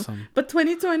telling awesome. you. But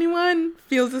 2021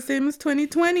 feels the same as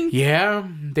 2020. Yeah,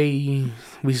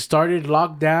 we started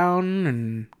lockdown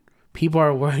and people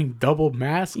are wearing double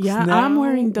masks. Yeah, now. I'm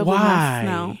wearing double masks Why?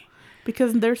 now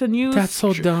because there's a new. That's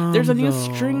so dumb, There's a new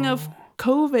though. string of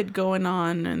COVID going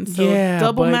on, and so Yeah,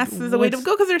 double but masks is the way to what's-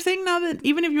 go. Because they're saying now that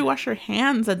even if you wash your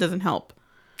hands, that doesn't help.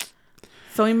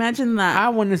 So imagine that. I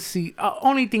want to see.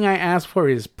 Only thing I ask for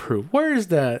is proof. Where is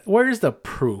the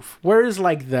proof? Where is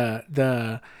like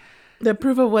the The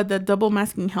proof of what the double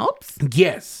masking helps.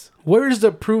 yes? Where is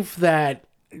the proof that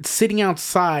sitting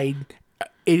outside,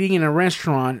 eating in a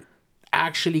restaurant,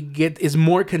 actually is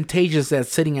more contagious than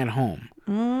sitting at home?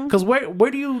 Because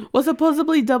where do you? Well,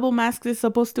 supposedly double mask is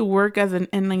supposed to work as an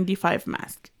N95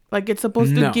 mask. Like it's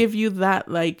supposed to No. give you that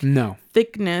like No.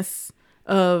 thickness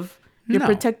of you're No.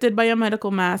 protected by a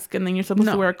medical mask, and then you're supposed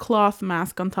No. to wear a cloth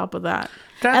mask on top of that.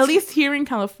 That's- At least here in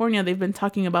California, they've been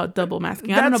talking about double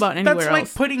masking. I don't know about anywhere That's else.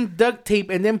 like putting duct tape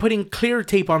and then putting clear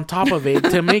tape on top of it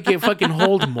to make it fucking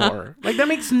hold more. Like that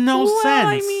makes no Well,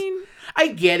 sense. I mean, I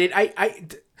get it.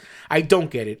 I don't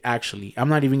get it. Actually, I'm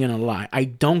not even gonna lie. I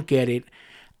don't get it.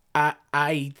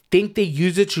 I think they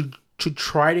use it to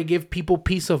try to give people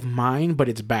peace of mind, but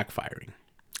it's backfiring.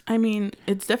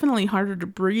 it's definitely harder to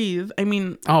breathe.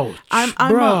 Oh, I'm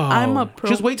bro. a pro.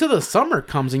 Just wait till the summer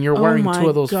comes and you're Oh wearing my two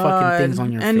of those God. fucking things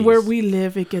on your face. And where we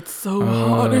live, it gets so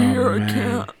hot in here.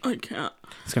 man. I can't.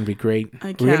 It's gonna be great. I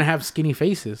We're can't. gonna have skinny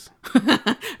faces.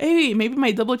 Hey, maybe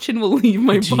my double chin will leave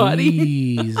my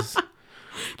body. Jeez.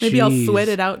 Maybe I'll Jeez. sweat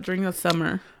it out during the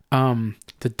summer.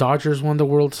 The Dodgers won the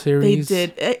World They Series.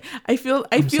 did. I feel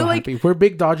So like happy. We're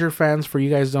big Dodger fans. For you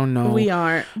guys don't know, we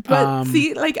are. But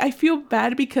see, like I feel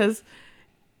bad because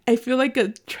I feel like a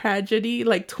tragedy,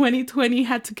 like 2020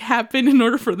 had to happen in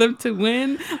order for them to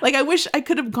win. Like I wish I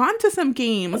could have gone to some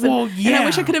games. Well, And I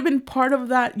wish I yeah. could have been part of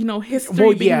that,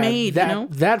 history being made,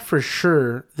 that that for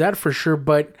sure. That for sure.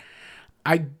 But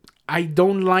I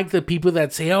don't like the people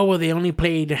that say, oh well, they only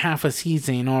played half a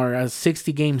season or a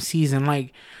 60-game season.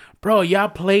 Like, bro, y'all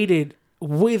played it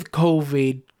with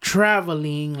COVID,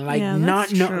 traveling, like Yeah, not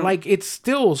that's true. like it's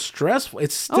still stressful.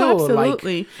 It's still Oh, like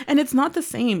absolutely. And it's not the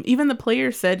same. Even the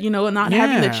players said, not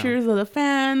having the Yeah. cheers of the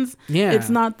fans. Yeah. It's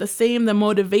not the same. The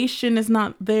motivation is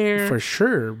not there. for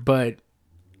sure. But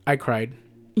I cried.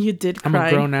 You did I'm cry.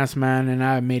 a grown ass man, and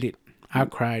I admit it. I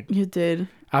cried. You did.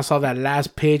 I saw that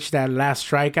last pitch, that last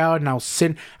strikeout, and I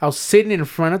was sitting in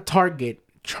front of Target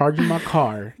charging my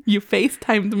car, You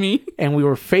FaceTimed me. and we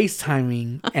were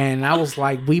FaceTiming, and I was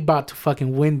like, we about to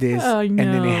fucking win this. Oh, And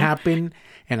then no. it happened,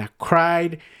 and I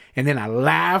cried, and then I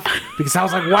laughed because I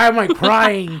was like, why am I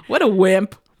crying? What a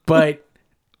wimp. But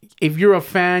if you're a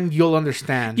fan, you'll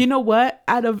understand. You know what?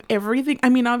 Out of everything,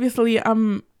 obviously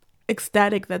I'm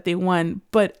ecstatic that they won,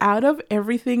 but out of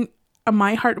everything,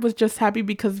 my heart was just happy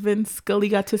because Vince Scully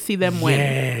got to see them win.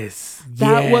 Yes.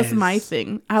 That was yes. my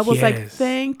thing. I was like, Yes.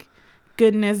 thank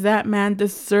goodness that man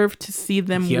deserved to see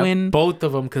them Yep, win. both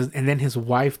of them, and then his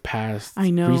wife passed.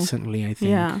 I know. Recently, I think.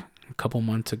 Yeah. A couple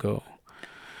months ago.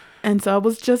 And so I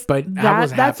was just But I was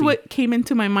that's happy. what came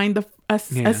into my mind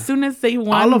Yeah. as soon as they All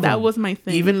won. of That them. was my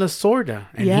thing. Even Lasorda,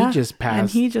 and Yeah, he just passed. and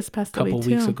he just passed a couple away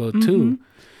weeks too. ago Mhm. too.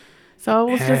 So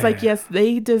I was just like, Yeah. yes,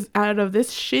 they just out of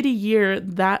this shitty year,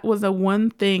 that was the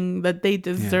one thing that they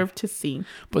deserve to see.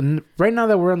 But right now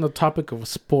that we're on the topic of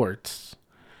sports,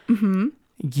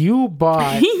 you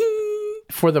bought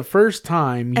for the first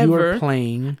time. You Ever. are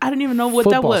playing I don't even know what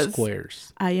football that was.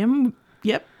 squares.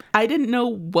 Yep. I didn't know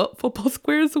what football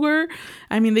squares were.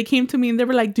 They came to me and they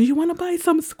were like, "Do you want to buy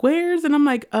some squares?" And I'm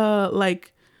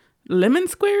like lemon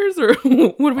squares or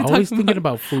what are we Always talking thinking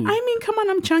about? about food. Come on,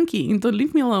 I'm chunky. Don't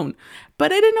leave me alone.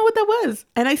 But I didn't know what that was.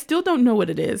 And I still don't know what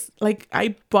it is. Like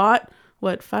I bought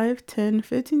what, 5, 10,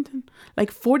 15, 10,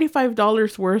 like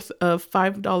 $45 worth of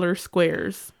 $5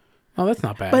 squares. Oh, that's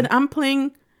not bad. But I'm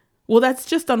playing, well, that's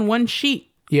just on one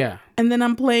sheet. yeah. And then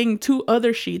I'm playing 2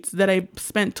 other sheets that I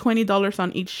spent $20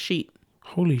 on each sheet.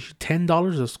 Holy shit,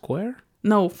 $10 a square?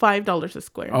 No, $5 a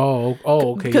square. Oh,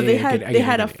 okay. Because Yeah, I they get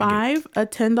had it, a $5, a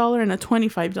 $10, and a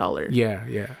 $25.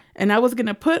 Yeah. And I was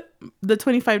gonna put the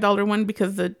 $25 one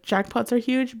because the jackpots are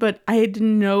huge, but I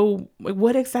didn't know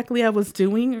what exactly I was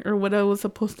doing or what I was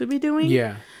supposed to be doing.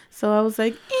 Yeah. So I was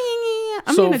like,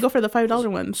 I'm So gonna go for the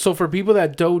 $5 ones. So for people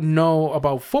that don't know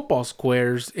about football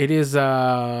squares, it is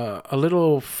a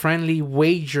little friendly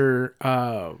wager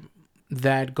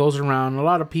that goes around. A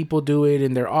lot of people do it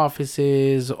in their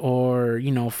offices or,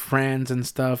 friends and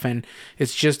stuff. And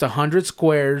it's just 100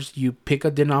 squares. You pick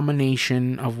a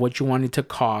denomination of what you want it to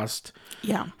cost.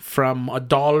 Yeah. From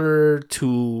 $1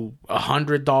 to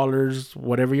 $100,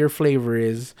 whatever your flavor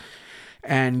is.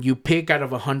 And you pick out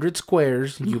of 100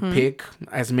 squares. You pick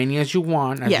as many as you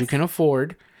want, as you can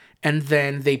afford. And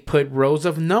then they put rows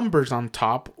of numbers on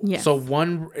top. Yes. So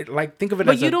one, think of it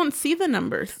But as you don't see the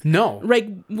numbers. No. Like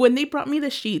when they brought me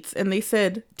the sheets and they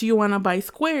said, "Do you want to buy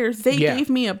squares?" They gave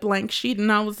me a blank sheet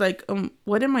and I was like,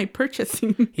 what am I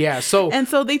purchasing? Yeah. So and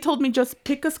so they told me just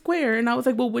pick a square and I was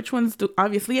like, well, which ones do?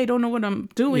 Obviously, I don't know what I'm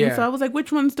doing, Yeah. so I was like,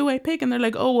 which ones do I pick? And they're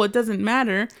like, oh, well, it doesn't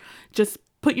matter. Just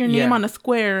put your name on a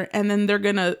square and then they're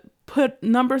gonna put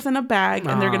numbers in a bag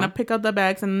and they're gonna pick out the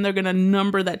bags and then they're gonna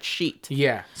number that sheet.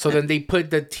 Yeah. So then they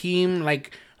put the team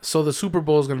so the Super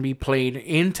Bowl is going to be played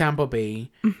in Tampa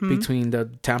Bay between the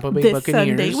Tampa Bay this Buccaneers.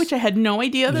 Sunday, which I had no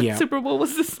idea that Super Bowl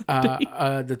was this Sunday.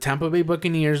 The Tampa Bay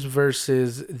Buccaneers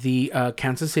versus the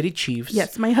Kansas City Chiefs.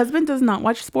 Yes, my husband does not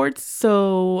watch sports,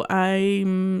 so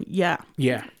Yeah.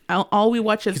 All we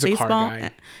watch is He's a baseball. car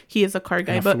guy. He is a car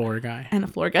guy, And a floor guy. and a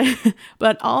floor guy.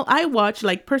 But all I watch,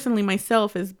 personally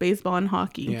myself, is baseball and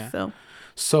hockey. Yeah.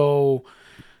 So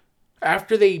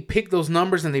after they pick those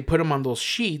numbers and they put them on those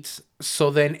sheets,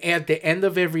 so then at the end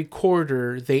of every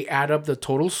quarter, they add up the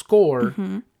total score,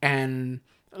 and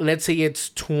let's say it's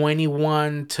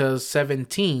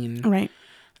 21-17. Right.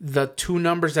 The two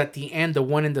numbers at the end, the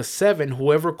 1 and the 7,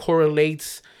 whoever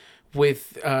correlates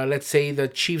with, let's say the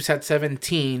Chiefs had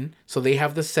 17, so they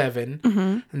have the 7,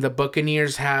 and the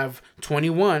Buccaneers have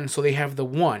 21, so they have the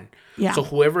 1. Yeah. So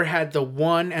whoever had the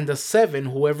 1 and the 7,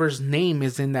 whoever's name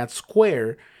is in that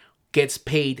square, gets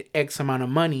paid X amount of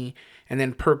money, and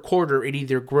then per quarter it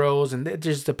either grows, and it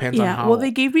just depends on how. Well,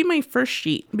 they gave me my first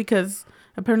sheet because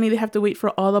apparently they have to wait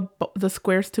for all the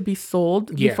squares to be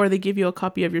sold before they give you a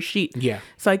copy of your sheet. Yeah.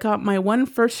 So I got my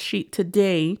first sheet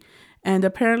today, and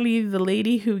apparently the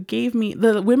lady who gave me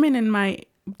the women in my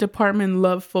department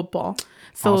love football.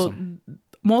 So Awesome.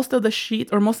 most of the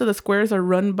sheets or most of the squares are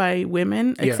run by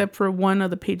women, except for one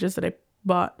of the pages that I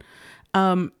bought.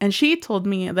 And she told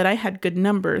me that I had good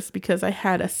numbers because I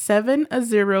had a 7, a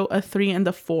 0, a 3, and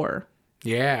a 4.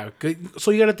 Yeah, good.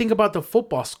 So you got to think about the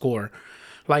football score.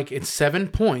 It's 7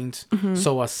 points.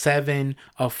 So a 7,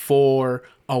 a 4,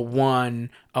 a 1,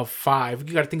 a 5.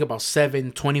 You got to think about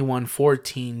 7, 21,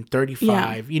 14,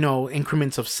 35,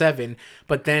 increments of 7.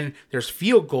 But then there's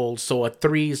field goals. So a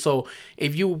 3. So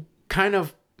if you kind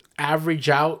of average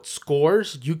out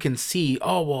scores, you can see,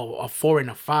 a 4 and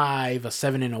a 5, a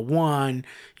 7 and a 1,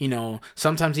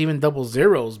 sometimes even double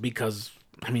zeros because,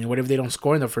 what if they don't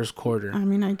score in the first quarter?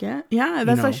 I get. Yeah,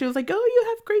 that's why she was like, oh, you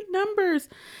have great numbers.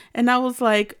 And I was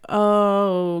like,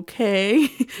 oh, okay.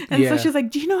 And so she's like,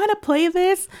 do you know how to play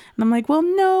this? And I'm like, well,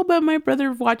 no, but my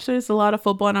brother watches a lot of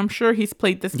football and I'm sure he's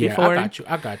played this before. I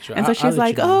got you. And so she's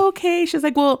like, oh, okay. She's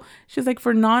like,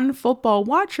 for non-football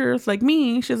watchers like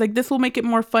me, she's like, this will make it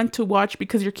more fun to watch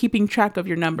because you're keeping track of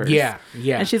your numbers. Yeah.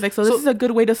 And she's like, so this is a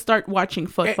good way to start watching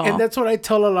football. And that's what I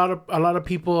tell a lot of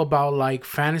people about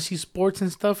fantasy sports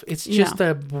and stuff. It's just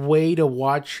a way to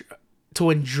watch, to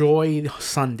enjoy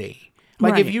Sunday.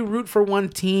 If you root for one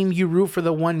team, you root for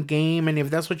the one game, and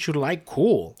if that's what you like,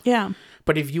 cool. Yeah.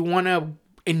 But if you want to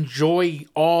enjoy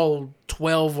all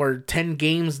 12 or 10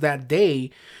 games that day,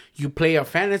 you play a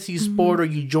fantasy sport or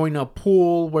you join a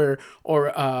pool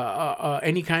or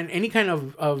any kind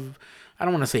of I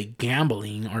don't want to say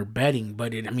gambling or betting,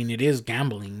 but it is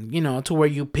gambling, to where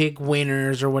you pick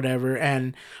winners or whatever,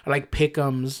 and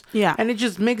pick'ems. Yeah. And it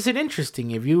just makes it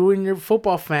interesting. If you're a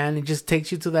football fan, it just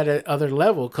takes you to that other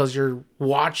level because you're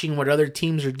watching what other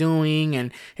teams are doing,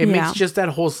 and it makes just that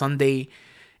whole Sunday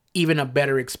even a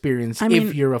better experience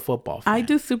if you're a football fan. I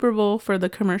do Super Bowl for the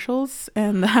commercials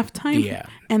and the halftime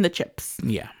and the chips.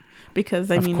 Yeah.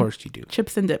 Because, of course you do.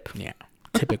 Chips and dip. Yeah.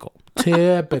 Typical.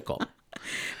 Typical.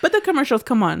 But the commercials,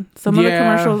 come on. Some of the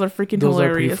commercials are freaking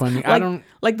hilarious. Are pretty funny.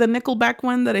 Like the Nickelback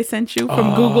one that I sent you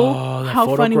from Google.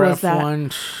 How funny was that? One.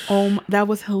 That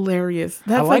was hilarious.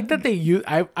 I like that they use.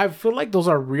 I feel like those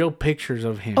are real pictures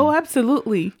of him. Oh,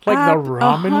 absolutely. Like the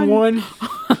ramen one.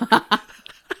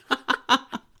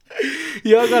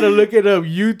 Y'all gotta look it up.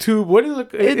 YouTube. What is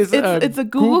it? It's a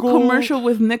Google commercial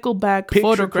with Nickelback picture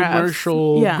photographs.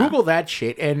 commercial. Yeah. Google that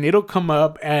shit, and it'll come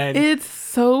up. And It's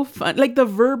so fun. Like the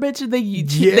verbiage they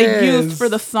use for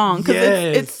the song, because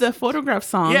it's the photograph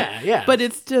song. Yeah. But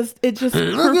it just look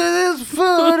at this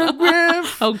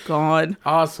photograph. oh god.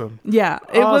 Awesome. Yeah,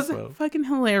 it Awesome. was fucking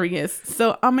hilarious.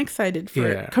 So I'm excited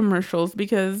for commercials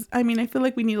because I mean I feel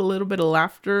like we need a little bit of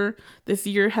laughter. This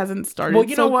year hasn't started. Well,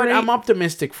 you know what? great. I'm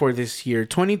optimistic for this year.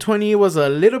 2020 was a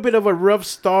little bit of a rough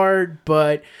start,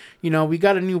 but you know, we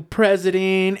got a new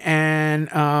president,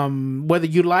 and whether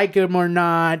you like him or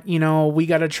not, you know, we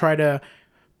got to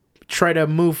try to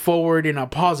move forward in a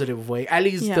positive way. At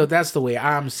least that's the way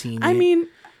I'm seeing it. I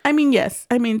mean, yes.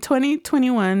 I mean,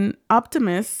 2021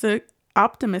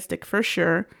 optimistic for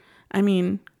sure. I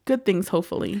mean, good things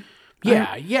hopefully.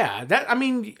 Yeah.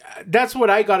 That's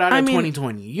what I got out of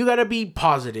 2020. You got to be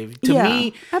positive. To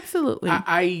me, absolutely.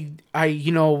 I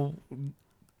you know,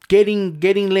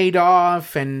 getting laid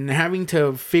off and having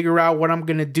to figure out what I'm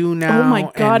gonna do now. Oh my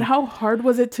god, how hard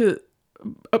was it to?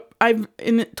 I've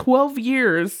in 12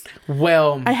 years.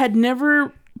 Well, I had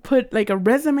never put like a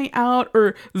resume out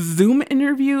or Zoom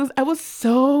interviews. I was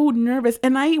so nervous,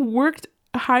 and I worked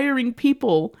hiring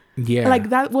people. Yeah, like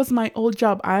that was my old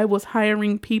job. I was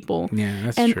hiring people. Yeah,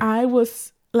 that's and true. I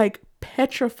was like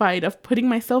petrified of putting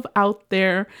myself out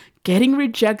there, getting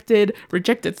rejected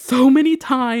so many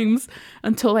times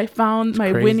until I found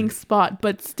my winning spot.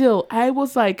 But still, I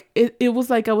was like, it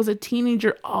was like I was a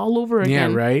teenager all over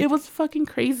again. Yeah, right? It was fucking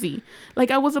crazy.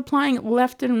 Like I was applying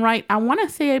left and right. I want to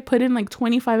say I put in like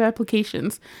 25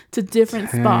 applications to different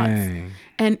spots.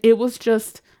 And it was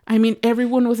just, I mean,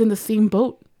 everyone was in the same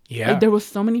boat. Yeah. Like, there was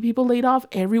so many people laid off.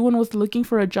 Everyone was looking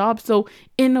for a job. So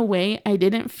in a way, I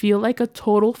didn't feel like a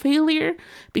total failure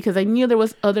because I knew there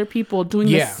was other people doing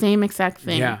the same exact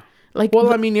thing. Yeah. Like,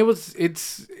 well, I mean,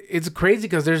 it's crazy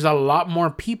because there's a lot more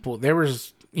people. There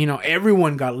was, you know,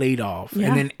 everyone got laid off,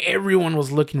 and then everyone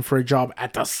was looking for a job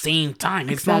at the same time.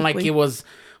 It's not like it was,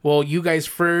 well, you guys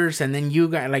first, and then you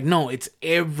guys. Like, no, it's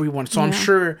everyone. So I'm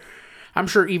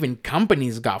sure even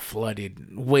companies got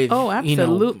flooded with,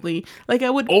 absolutely. You know, like I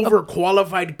would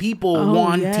overqualified people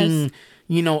wanting,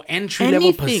 you know, entry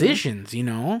level positions. You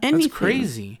know, that's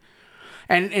crazy.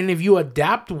 And if you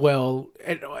adapt well,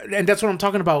 and that's what I'm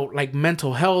talking about, like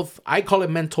mental health. I call it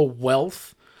mental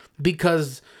wealth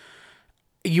because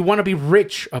you want to be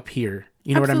rich up here.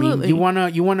 You know what I mean? You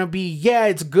wanna be. Yeah,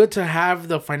 it's good to have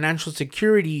the financial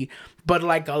security, but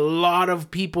like a lot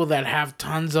of people that have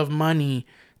tons of money,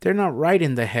 they're not right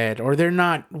in the head, or they're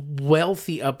not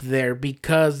wealthy up there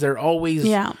because they're always,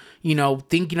 you know,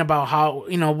 thinking about how,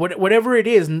 you know, whatever it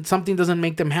is, and something doesn't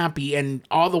make them happy, and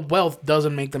all the wealth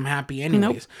doesn't make them happy anyways.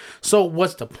 Nope. So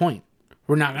what's the point?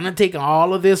 We're not going to take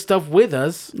all of this stuff with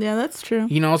us. Yeah, that's true.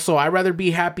 You know, so I'd rather be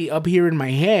happy up here in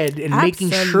my head and making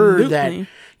sure that,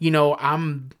 you know,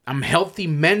 I'm healthy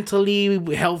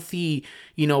mentally, healthy,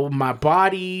 you know, my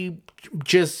body,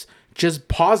 just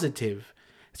positive,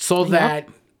 so that,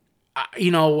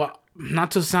 you know,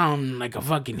 not to sound like a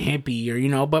fucking hippie or, you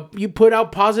know, but you put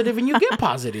out positive and you get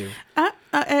positive.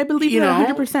 I believe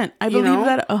that 100%. I believe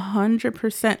that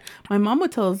 100%. My mom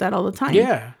would tell us that all the time.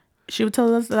 Yeah. She would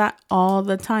tell us that all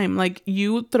the time. Like,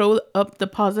 you throw up the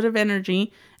positive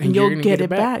energy and you'll get it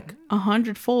back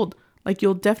 100-fold. Like,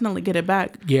 you'll definitely get it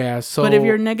back. Yeah. So, but if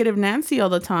you're negative Nancy all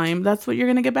the time, that's what you're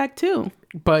going to get back too.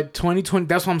 But 2020,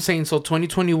 that's what I'm saying. So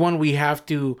 2021, we have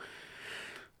to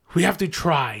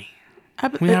try.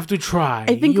 We have to try.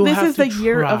 I think this is the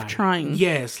year of trying.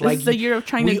 Yes. This is the year of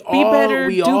trying to be better,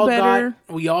 do better.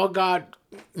 We all got,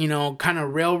 you know, kind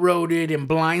of railroaded and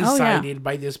blindsided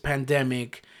by this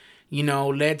pandemic. You know,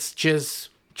 let's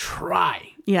just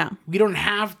try. Yeah. We don't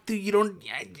have to,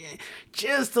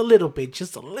 just a little bit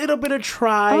of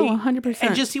try. Oh, 100%.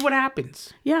 And just see what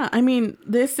happens. Yeah. I mean,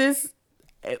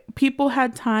 people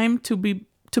had time to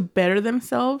better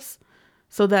themselves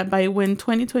so that by when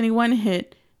 2021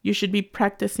 hit, you should be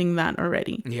practicing that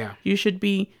already. Yeah. You should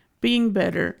be being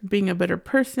better, being a better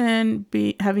person,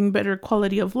 having better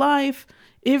quality of life.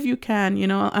 If you can, you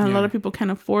know, a lot of people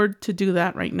can't afford to do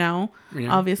that right now,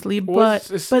 obviously.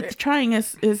 But trying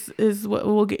is what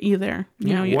will get you there.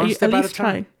 You know, one step at a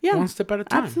time. Try. Yeah, one step at a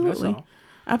time. Absolutely, that's all.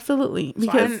 Absolutely.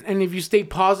 Because and if you stay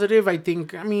positive, I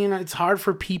think. I mean, it's hard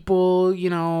for people.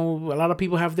 You know, a lot of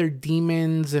people have their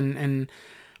demons,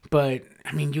 but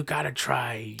I mean, you gotta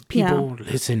try. People,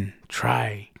 listen,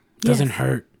 try. It doesn't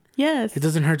hurt. Yes, it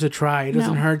doesn't hurt to try. It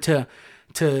doesn't hurt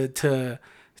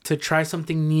to try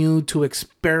something new, to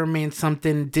experiment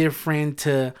something different,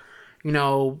 to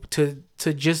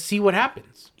just see what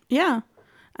happens. Yeah.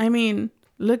 I mean,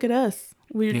 look at us.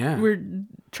 We're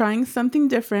trying something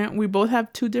different. We both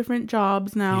have 2 different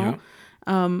jobs now.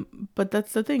 But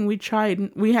that's the thing. We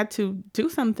tried. We had to do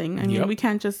something. I mean, we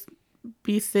can't just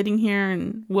be sitting here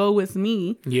and woe is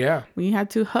me. Yeah. We had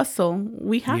to hustle.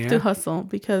 We have to hustle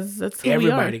because that's who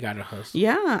Everybody we are. got to hustle.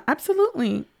 Yeah,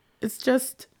 absolutely. It's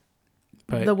just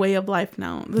the way of life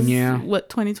now. This is what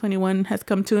 2021 has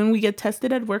come to, and we get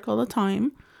tested at work all the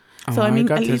time. So I mean,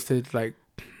 I got tested like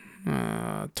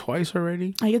twice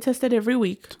already. I get tested every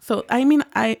week. So I mean,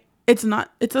 it's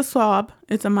a swab.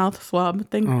 It's a mouth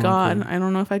swab. Thank God. Okay. I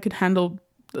don't know if I could handle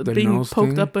being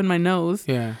poked up in my nose.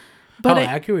 Yeah. But how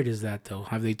accurate is that though?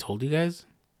 Have they told you guys?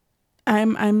 I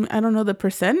don't know the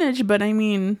percentage, but I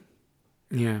mean,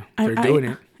 yeah, they're doing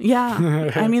it.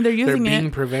 Yeah, I mean they're using they're being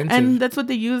it, preventive. and that's what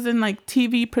they use in like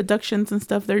TV productions and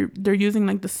stuff. They're using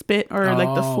like the spit or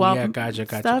like the swab. Yeah,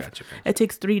 gotcha. It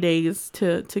takes 3 days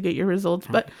to get your results,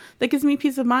 but that gives me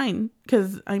peace of mind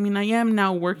because I mean I am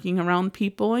now working around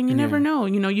people, and you never know.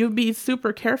 You know, you'd be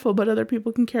super careful, but other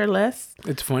people can care less.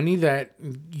 It's funny that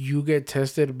you get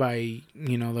tested by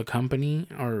the company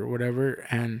or whatever,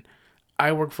 and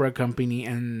I work for a company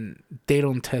and they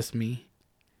don't test me.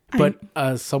 But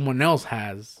someone else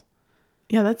has.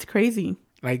 Yeah, that's crazy.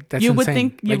 Like that's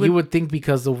insane. You would think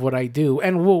because of what I do,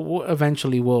 and we'll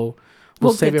eventually we'll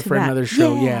save it for another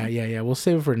show. Yeah. We'll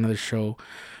save it for another show.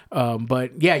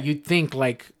 But yeah, you'd think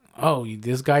like, oh,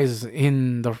 this guy's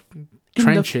in the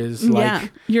trenches.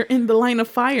 You're in the line of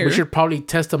fire. We should probably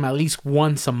test them at least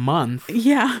once a month.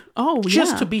 Yeah. Oh,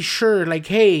 just to be sure. Like,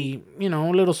 hey, a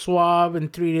little swab in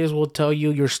 3 days will tell you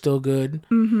you're still good.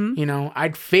 Mm-hmm.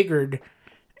 I'd figured.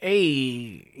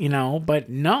 Hey, but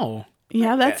no.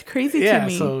 Yeah, that's crazy to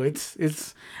me. Yeah, so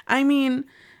it's. I mean,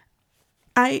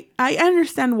 I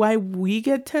understand why we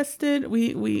get tested.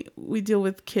 We deal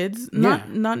with kids, not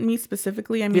me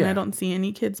specifically. I mean, I don't see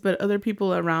any kids, but other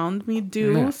people around me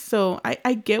do. Yeah. So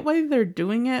I get why they're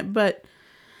doing it, but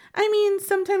I mean,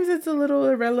 sometimes it's a little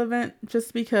irrelevant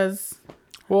just because.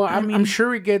 Well, I'm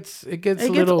sure it gets a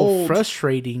little old.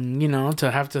 Frustrating,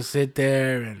 to have to sit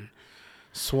there and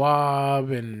swab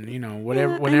and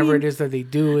whenever it is that they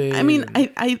do it. I mean,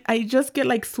 I just get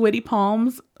like sweaty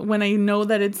palms when I know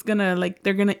that it's gonna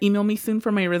they're gonna email me soon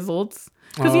for my results,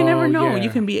 because you never know. You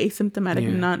can be asymptomatic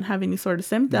and not have any sort of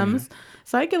symptoms.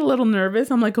 So I get a little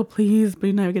nervous. I'm like, oh, please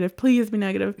be negative,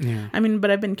 I mean,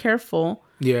 but I've been careful.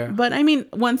 But I mean,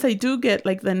 once I do get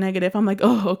like the negative, I'm like,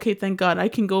 oh, okay, thank God, I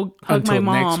can go hug my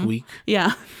mom next week.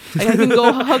 Like, I can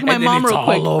go hug my mom real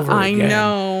quick. I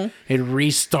know it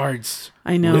restarts.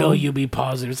 I know. Will you be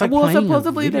positive? It's like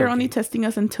supposedly they're only testing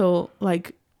us until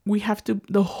like we have to.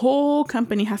 The whole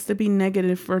company has to be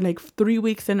negative for like 3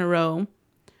 weeks in a row,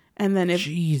 and then if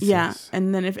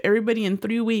if everybody in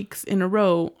 3 weeks in a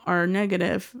row are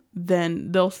negative,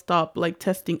 then they'll stop like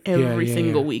testing every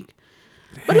single week.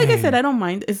 But like I said, I don't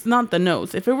mind. It's not the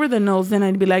nose. If it were the nose, then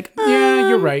I'd be like, yeah,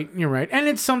 you're right. And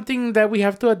it's something that we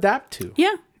have to adapt to.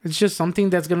 Yeah. It's just something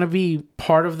that's going to be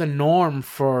part of the norm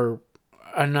for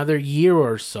another year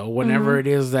or so, whenever it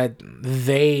is that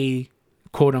they,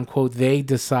 quote unquote, they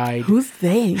decide. Who's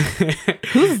they?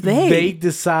 Who's they? They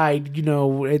decide,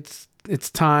 it's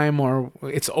time or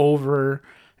it's over.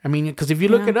 I mean, because if you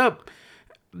look it up,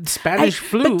 Spanish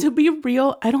flu. But to be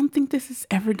real, I don't think this is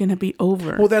ever going to be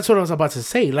over. Well, that's what I was about to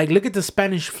say. Like, look at the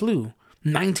Spanish flu.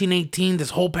 1918,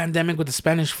 this whole pandemic with the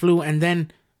Spanish flu, and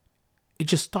then it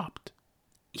just stopped.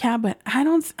 Yeah, but I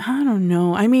don't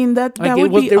know. I mean, that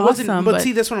would be awesome. But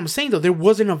see, that's what I'm saying, though. There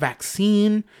wasn't a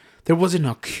vaccine. There wasn't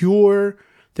a cure.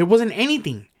 There wasn't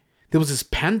anything. There was this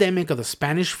pandemic of the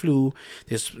Spanish flu,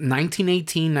 this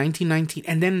 1918, 1919,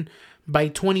 and then by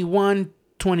 21,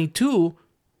 22...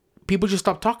 people just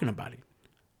stopped talking about it.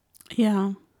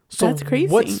 Yeah. So that's crazy.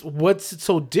 What's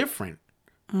so different?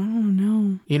 I don't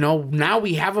know. Now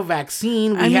we have a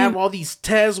vaccine. We have all these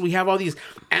tests. We have all these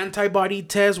antibody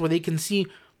tests where they can see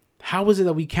how is it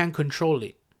that we can't control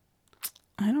it.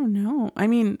 I don't know. I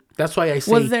mean, that's why I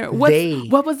say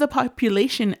what was the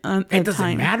population at the time? It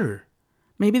doesn't matter.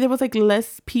 Maybe there was like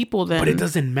less people then. But it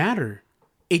doesn't matter.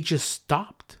 It just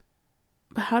stopped.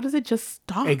 But how does it just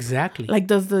stop? Exactly. Like,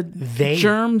 does the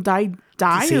germ die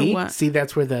or what? See,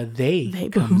 that's where the they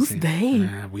but who's in. They?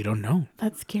 We don't know.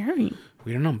 That's scary.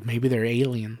 We don't know. Maybe they're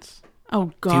aliens.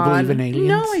 Oh, God. Do you believe in aliens?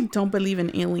 No, I don't believe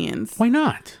in aliens. Why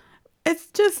not? It's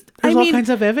just, There's all kinds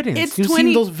of evidence. You've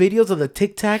seen those videos of the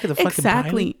Tic Tac of the fucking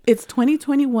pilot? It's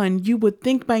 2021. You would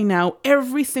think by now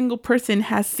every single person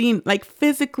has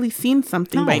physically seen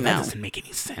something by now. That doesn't make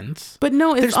any sense. But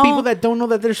no, there's people that don't know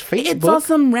that there's Facebook. It's all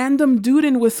some random dude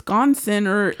in Wisconsin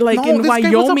or in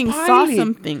Wyoming saw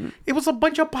something. It was a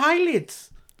bunch of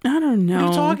pilots. I don't know. What are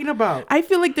you talking about? I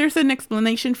feel like there's an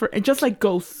explanation for it, just like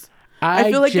ghosts.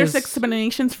 I feel like there's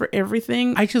explanations for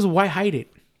everything. Why hide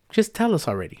it? Just tell us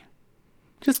already.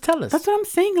 Just tell us. That's what I'm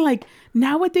saying. Like,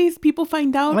 nowadays, people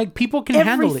find out like people can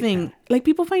handle it. everything. Like,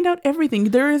 people find out everything.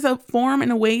 There is a form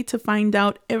and a way to find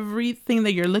out everything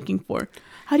that you're looking for.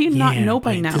 How do you not know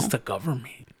by now? It's the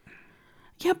government.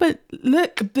 Yeah, but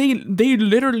look, they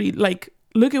literally, like,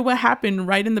 look at what happened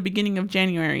right in the beginning of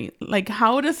January. Like,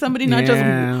 how does somebody not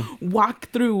just walk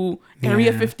through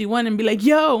Area 51 and be like,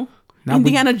 yo,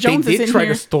 Indiana Jones is in here? They did try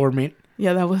to storm it.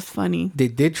 Yeah, that was funny. They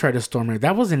did try to storm it.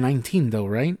 That was in 19, though,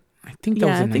 right? I think that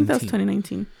was in 19. I think that was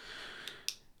 2019.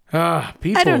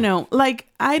 People. I don't know. Like,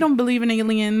 I don't believe in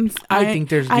aliens. I think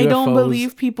there's UFOs. I don't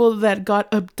believe people that got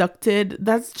abducted.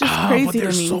 That's just crazy but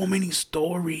there's to me. so many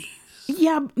stories.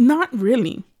 Yeah, not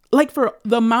really. Like, for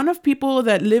the amount of people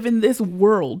that live in this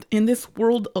world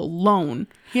alone.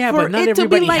 Yeah, but not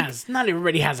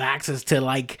everybody has access to,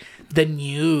 like, the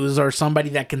news or somebody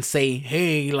that can say,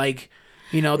 hey, like,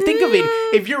 you know, think of it.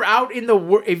 If you're out in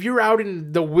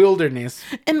the wilderness,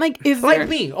 and like,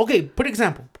 me? Okay, good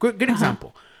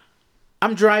example.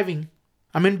 I'm driving.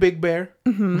 I'm in Big Bear.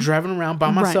 I'm driving around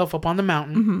by myself up on the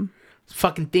mountain.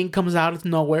 Fucking thing comes out of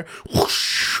nowhere.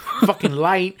 Whoosh, fucking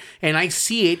light, and I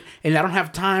see it, and I don't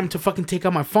have time to fucking take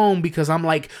out my phone because I'm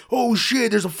like, oh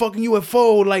shit, there's a fucking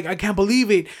UFO. Like, I can't believe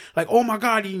it. Like, oh my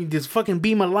god, you need this fucking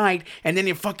beam of light, and then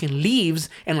it fucking leaves,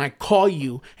 and I call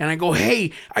you, and I go,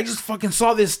 hey, I just fucking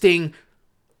saw this thing.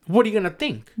 What are you gonna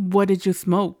think? What did you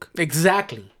smoke?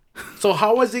 Exactly. So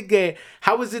how is it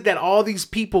that all these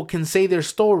people can say their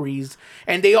stories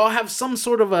and they all have some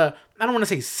sort of I don't want to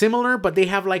say similar, but they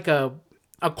have like a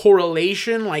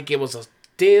correlation, like it was a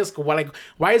disc?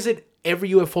 Why is it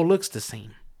every UFO looks the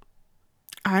same?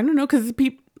 I don't know, because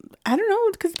people...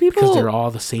 Because they're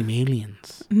all the same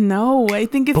aliens. No, I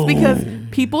think it's because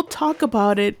people talk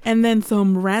about it, and then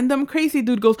some random crazy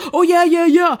dude goes, oh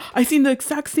yeah, I seen the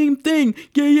exact same thing.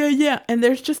 Yeah. And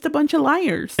there's just a bunch of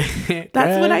liars.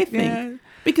 That's what I think. Yeah.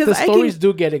 Because the stories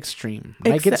do get extreme.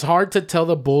 Like, it's hard to tell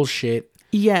the bullshit.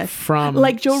 Yes. From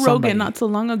like Joe somebody. Rogan not so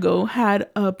long ago had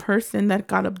a person that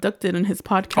got abducted in his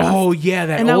podcast. Oh yeah,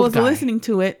 that and old I was guy. listening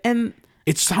to it, and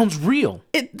it sounds real.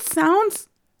 It sounds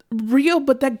real,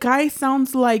 but that guy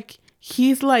sounds like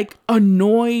he's like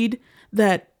annoyed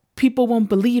that people won't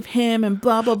believe him and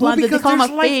blah blah blah. Well, because they call him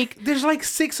a fake. There's like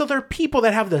 6 other people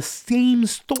that have the same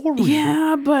story.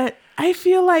 Yeah, but I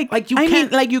feel like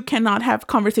you cannot have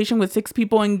conversation with 6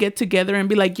 people and get together and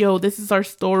be like, yo, this is our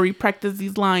story, practice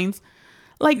these lines.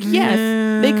 Like,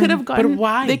 yes, they could have gotten. But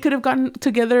why? They could have gotten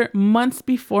together months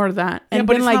before that and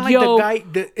been like, "Yo,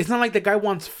 it's not like the guy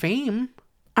wants fame."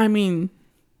 I mean,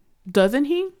 doesn't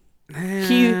he?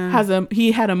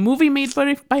 He had a movie made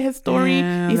by his story.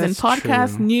 He's in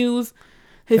podcast news.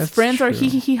 His friends are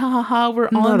hee ha ha ha. We're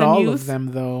all in the news. Not all of them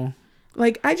though.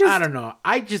 Like, I don't know.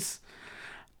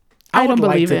 I would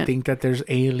like to think that there's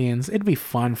aliens. It'd be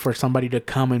fun for somebody to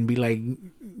come and be like,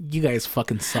 you guys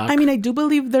fucking suck. I mean, I do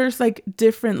believe there's like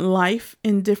different life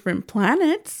in different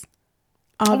planets.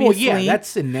 Obviously. Oh, yeah,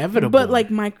 that's inevitable. But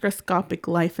like microscopic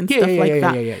life and stuff like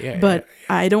that. But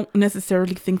I don't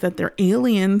necessarily think that they're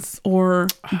aliens or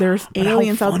there's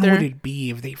aliens out there. How fun would it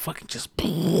be if they fucking just...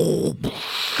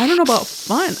 I don't know about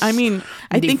fun. I mean,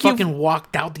 I think you fucking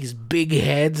walked out these big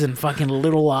heads and fucking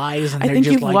little eyes, and I think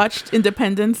you've watched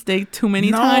Independence Day too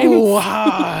many times. No,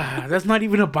 that's not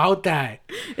even about that.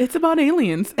 It's about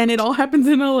aliens, and it all happens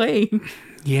in LA.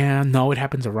 Yeah, no, it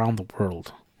happens around the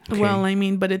world. Okay. Well, I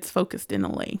mean, but it's focused in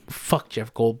LA. Fuck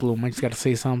Jeff Goldblum. I just got to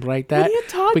say something like that. What are you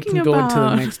talking about? We can go into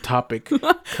the next topic. He's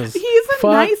a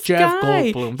nice Jeff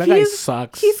guy. Goldblum. That guy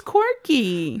sucks. He's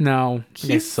quirky. No,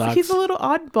 he sucks. He's a little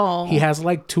oddball. He has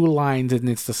like 2 lines, and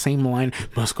it's the same line.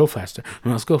 Must go faster.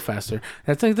 Must go faster.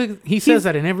 That's like he says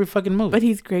that in every fucking movie. But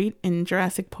he's great in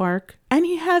Jurassic Park, and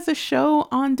he has a show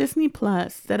on Disney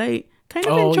Plus that I kind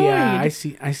of enjoyed. Yeah,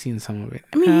 I seen some of it.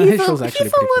 I mean, he's a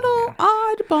little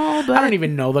oddball, but I don't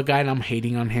even know the guy, and I'm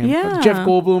hating on him. Yeah. Jeff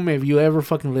Goldblum, if you ever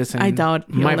fucking listen, I doubt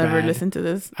he'll ever listen to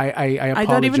this. I apologize. I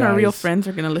doubt even our real friends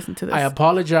are gonna listen to this. I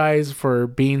apologize for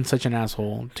being such an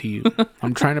asshole to you.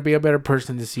 I'm trying to be a better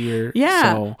person this year.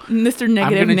 Yeah, so Mr.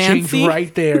 Negative I'm gonna Nancy. change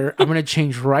right there. I'm gonna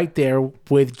change right there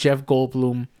with Jeff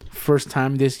Goldblum. First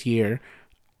time this year.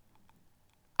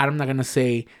 I'm not gonna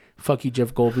say fuck you,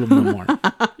 Jeff Goldblum, no more.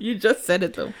 You just said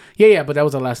it though. Yeah, but that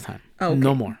was the last time. Okay.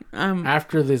 No more.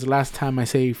 After this last time, I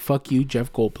say fuck you,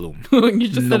 Jeff Goldblum. You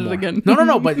just said it again.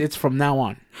 No, but it's from now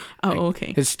on. Oh,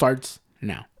 okay. It starts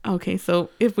now. Okay,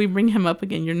 so if we bring him up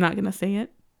again, you're not gonna say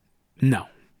it? No,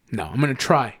 I'm gonna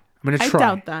try. I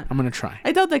doubt that. I'm gonna try.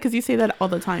 I doubt that because you say that all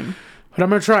the time. But I'm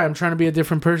gonna try. I'm trying to be a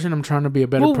different person. I'm trying to be a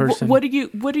better person. What do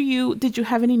you? Did you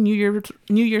have any New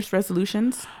Year's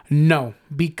resolutions? No,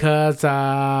 because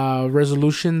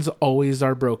resolutions always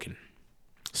are broken.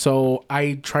 So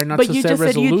I try not to set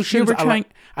resolutions.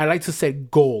 I like to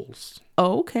set goals.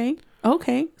 Oh, okay.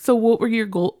 Okay. So what are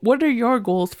your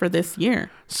goals for this year?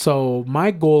 So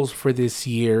my goals for this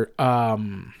year,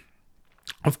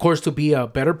 of course, to be a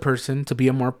better person, to be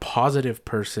a more positive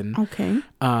person. Okay.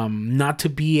 Not to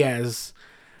be as,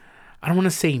 I don't want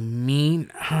to say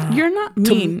mean. You're not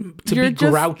mean. You're be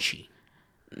just grouchy.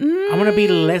 I want to be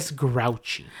less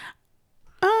grouchy.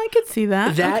 I could see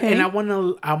that. Okay. And I want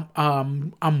to.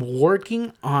 I'm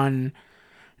working on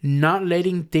not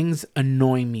letting things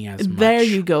annoy me as much. There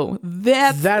you go.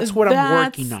 That's what I'm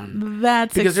working on.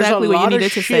 That's because exactly what you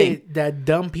needed to say. There's a lot of shit that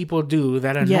dumb people do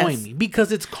that annoy me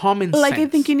because it's common sense. Like, I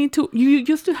think you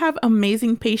used to have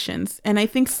amazing patience, and I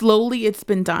think slowly it's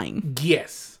been dying.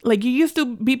 Yes. Like, you used to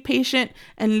be patient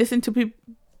and listen to people,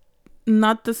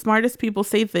 not the smartest people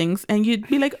say things, and you'd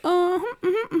be like,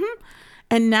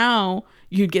 and now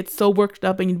you get so worked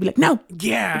up and you'd be like, no,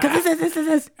 yeah, because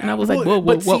this. And I was like, whoa.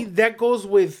 But see, that goes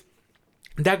with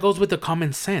the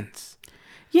common sense.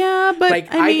 Yeah, but like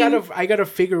I gotta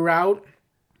figure out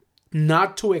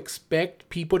not to expect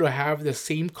people to have the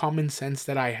same common sense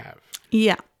that I have.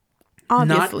 Yeah,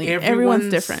 obviously,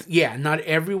 everyone's different. Yeah, not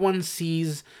everyone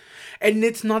sees, and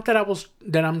it's not that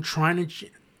I'm trying to.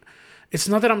 It's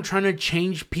not that I'm trying to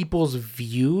change people's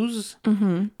views,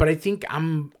 but I think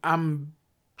I'm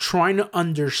trying to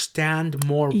understand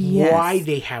more why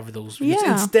they have those views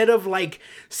instead of like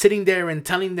sitting there and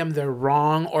telling them they're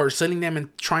wrong or sitting them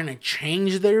and trying to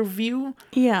change their view.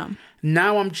 Yeah.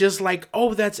 Now I'm just like,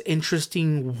 oh, that's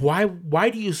interesting. Why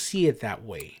do you see it that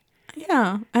way?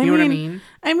 Yeah. You know what I mean?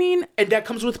 I mean, and that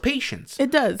comes with patience.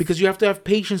 It does. Because you have to have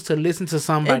patience to listen to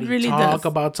somebody talk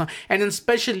about something. And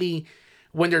especially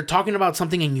when they're talking about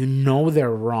something and you know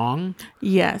they're wrong.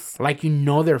 Yes. Like, you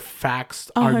know their facts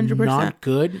are 100%. Not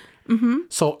good. Mm-hmm.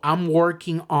 So I'm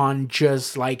working on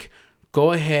just like,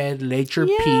 go ahead, let your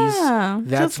peace.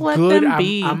 That's just let good. Them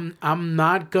be. I'm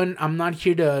not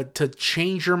here to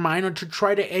change your mind or to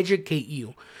try to educate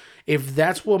you. If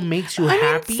that's what makes you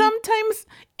happy. Sometimes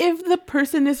if the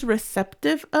person is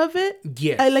receptive of it,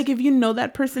 yes. Like if you know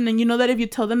that person and you know that if you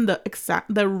tell them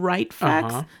the right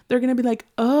facts, they're going to be like,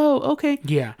 oh, okay.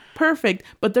 Yeah. Perfect.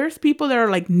 But there's people that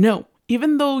are like, no,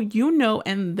 even though you know,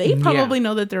 and they probably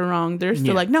know that they're wrong. They're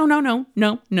still like, no.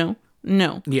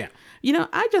 Yeah. You know,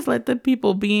 I just let the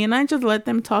people be and I just let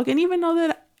them talk. And even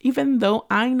though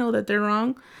I know that they're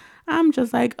wrong, I'm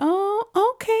just like,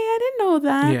 oh, okay, I didn't know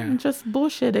that. Yeah. And just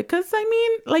bullshit it. Because, I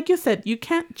mean, like you said, you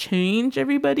can't change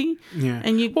everybody. Yeah.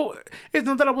 And well, it's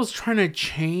not that I was trying to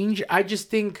change. I just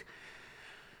think,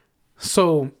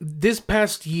 so this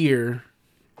past year,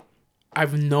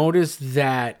 I've noticed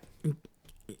that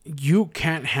you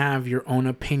can't have your own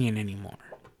opinion anymore.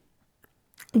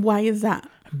 Why is that?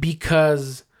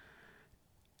 Because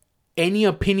any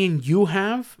opinion you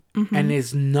have and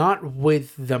is not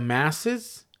with the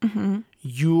masses,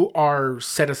 you are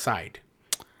set aside.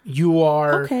 You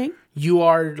are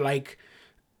like,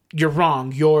 you're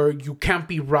wrong. You can't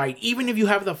be right. Even if you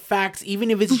have the facts, even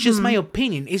if it's just my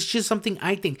opinion, it's just something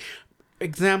I think.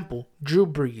 Example, Drew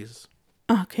Brees.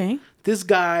 Okay. This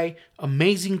guy,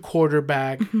 amazing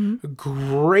quarterback,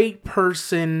 great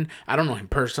person. I don't know him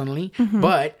personally,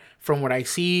 but from what I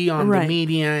see on the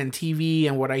media and TV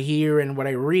and what I hear and what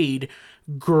I read,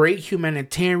 great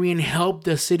humanitarian, helped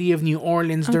the city of New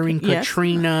Orleans during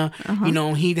Katrina. You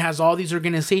know, he has all these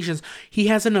organizations. He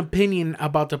has an opinion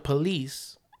about the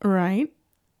police. Right.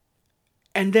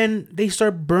 And then they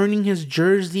start burning his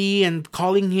jersey and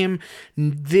calling him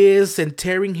this and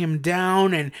tearing him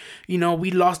down. And, you know,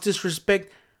 we lost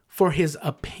disrespect for his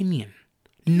opinion.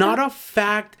 Not a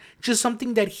fact, just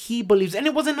something that he believes. And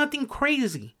it wasn't nothing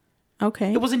crazy.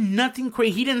 Okay. It wasn't nothing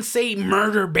crazy. He didn't say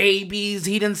murder babies.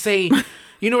 He didn't say,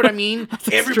 you know what I mean?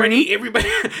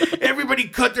 everybody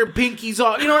cut their pinkies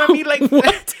off. You know what I mean? Like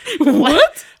what?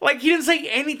 What? Like he didn't say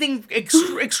anything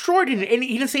extraordinary. And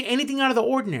he didn't say anything out of the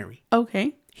ordinary.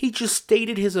 Okay. He just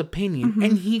stated his opinion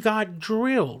and he got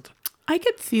drilled. I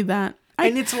could see that.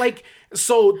 And it's like,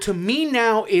 so to me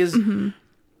now is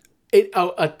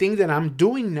a thing that I'm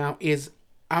doing now is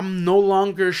I'm no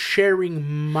longer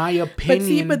sharing my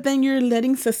opinion. But then you're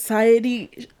letting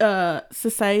society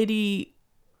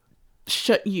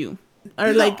shut you.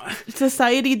 Or like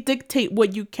society dictate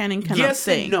what you can and cannot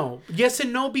say. Yes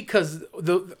and no, because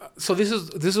so this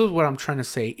is what I'm trying to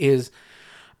say is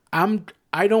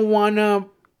I don't wanna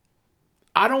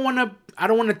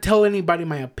tell anybody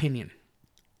my opinion.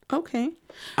 Okay.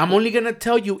 I'm only gonna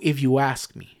tell you if you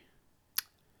ask me.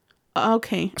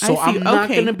 Okay. So I see. I'm not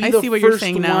Okay. gonna be I the see what you're first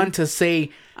saying now. one to say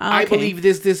I Okay. believe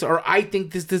this, or I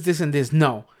think this, and this.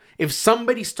 No. If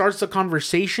somebody starts a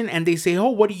conversation and they say, "Oh,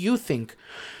 what do you think?"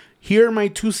 Here are my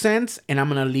 2 cents, and I'm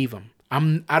gonna leave them.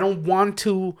 I don't want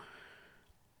to.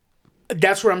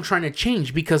 That's where I'm trying to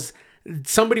change, because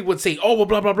somebody would say, "Oh, well,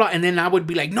 blah blah blah," and then I would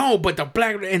be like, "No, but the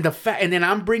black and the fat," and then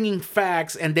I'm bringing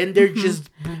facts, and then they're just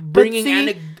bringing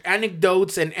see-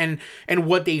 anecdotes and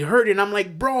what they heard, and I'm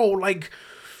like, bro, like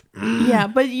Yeah,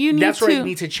 but you need that's to. where I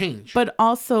need to change. But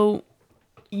also,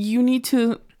 you need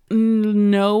to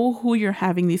know who you're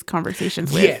having these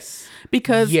conversations with. Yes,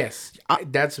 Because yes,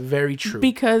 that's very true.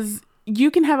 because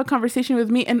you can have a conversation with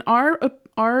me and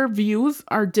our views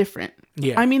are different.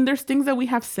 Yeah. I mean, there's things that we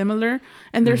have similar,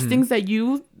 and there's things that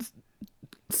you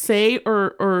say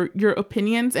or your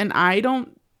opinions, and I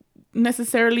don't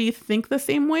necessarily think the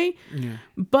same way. Yeah.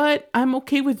 But I'm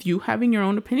okay with you having your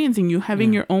own opinions and you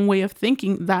having your own way of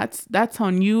thinking. That's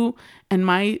on you, and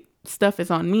my stuff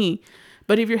is on me.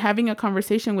 But if you're having a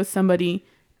conversation with somebody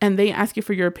and they ask you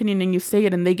for your opinion and you say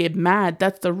it and they get mad,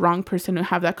 that's the wrong person to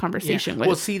have that conversation with.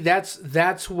 Well, see, that's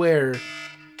where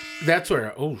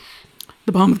oh,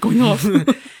 The bomb's going off.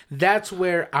 that's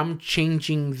where I'm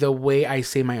changing the way I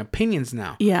say my opinions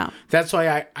now. Yeah. That's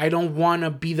why I don't want to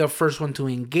be the first one to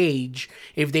engage.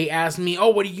 If they ask me, "Oh,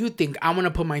 what do you think?" I want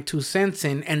to put my 2 cents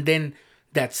in, and then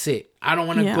that's it. I don't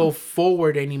want to Yeah. go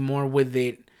forward anymore with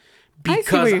it, I see where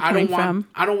because you're I don't coming want from.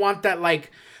 I don't want that,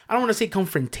 like, I don't want to say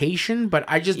confrontation, but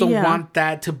I just don't Yeah. want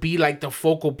that to be like the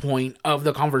focal point of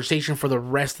the conversation for the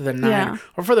rest of the night, Yeah.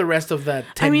 or for the rest of the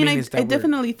 10 I mean, minutes. I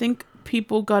definitely think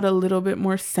people got a little bit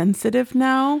more sensitive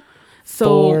now. So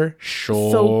For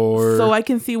sure. So I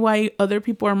can see why other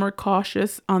people are more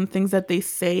cautious on things that they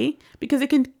say, because it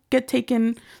can get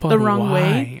taken the wrong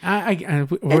way.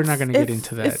 We're not going to get It's-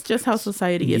 into that. It's just how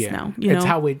society is now. You it's know?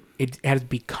 how it has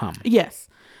become. Yes.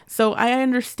 So I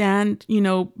understand,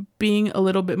 being a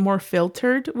little bit more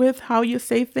filtered with how you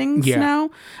say things Yeah. now.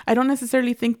 I don't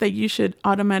necessarily think that you should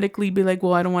automatically be like,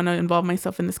 well, I don't want to involve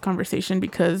myself in this conversation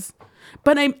because,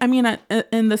 but I mean,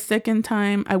 in the second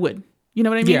time I would, you know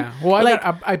what I mean? Yeah. Well, like,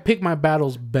 I pick my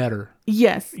battles better,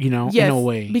 yes, in yes, a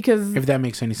way. because if that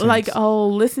makes any sense. like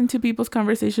I'll listen to people's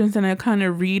conversations and I kind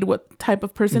of read what type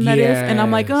of person that is, and I'm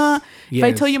like, if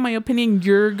I tell Yes. you my opinion,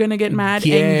 you're gonna get mad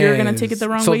and you're gonna take it the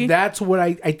wrong so way. that's what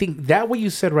I think, that what you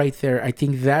said right there, I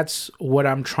think that's what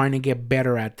I'm trying to get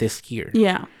better at this year.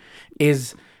 Yeah,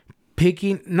 Is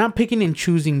not picking and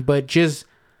choosing, but just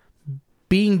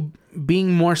being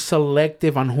more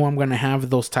selective on who I'm gonna have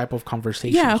those type of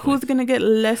conversations. yeah. with. Who's gonna get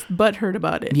less butthurt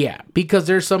about it? Yeah, because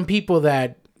there's some people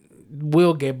that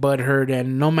will get butthurt,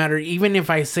 and no matter, even if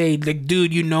I say, like,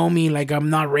 dude, you know me, like, I'm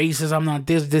not racist, I'm not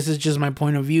this is just my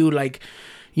point of view, like,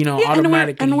 Yeah,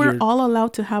 automatically. and we're you're- all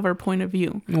allowed to have our point of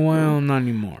view. well, not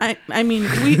anymore. I mean,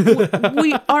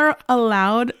 we are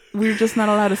allowed. We're just not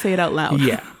allowed to say it out loud.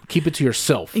 Yeah, keep it to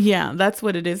yourself. Yeah, that's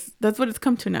what it is. That's what it's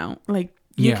come to now. Like,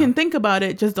 you Yeah. can think about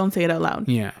it, just don't say it out loud.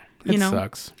 Yeah, it You know?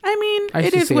 sucks. I mean, I it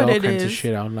used to is say what all it kinds is. of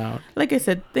shit out loud. Like I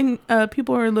said,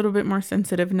 people are a little bit more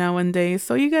sensitive nowadays,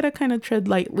 so you gotta kind of tread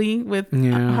lightly with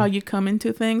Yeah. how you come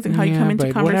into things and how you come into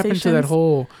but conversations. what happened to that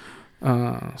whole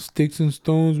sticks and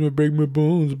stones may break my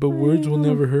bones, but words will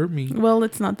never hurt me? Well,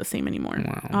 it's not the same anymore.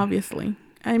 Wow. Obviously,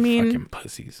 I mean, Fucking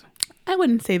pussies. I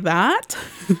wouldn't say that,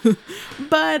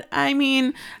 but I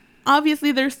mean,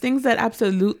 obviously, there's things that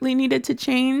absolutely needed to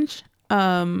change.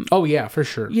 Oh yeah, for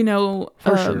sure.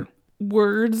 For sure.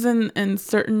 words and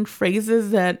certain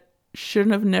phrases that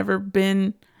shouldn't have never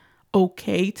been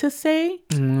okay to say.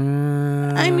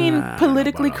 I mean,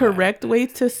 politically correct way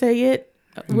to say it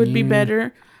would be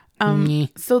better.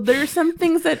 So there's some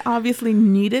things that obviously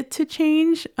needed to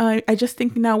change. I just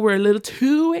think now we're a little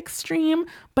too extreme,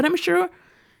 but I'm sure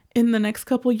in the next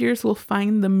couple years we'll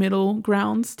find the middle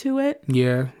grounds to it.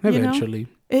 Yeah, you know? eventually.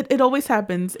 It always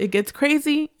happens. It gets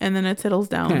crazy and then it settles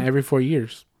down. Yeah, every 4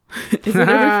 years. Is it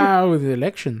every With the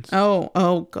elections.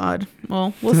 Oh God.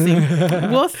 Well, we'll see.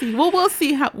 We'll see. Well, we'll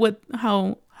see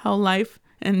how life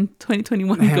and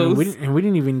 2021 Man, goes. we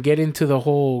didn't even get into the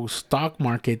whole stock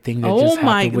market thing that just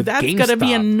happened with that's GameStop. gotta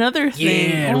be another thing.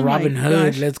 Yeah, Oh my Robin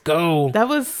Hood, gosh. let's go. That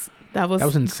was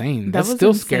insane. that That's was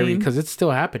still scary insane. because it's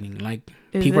still happening. Like,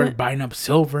 Is people are it? buying up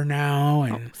silver now,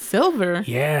 and silver.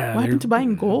 yeah, What happened to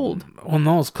buying gold? Well,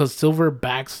 no, it's because silver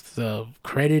backs the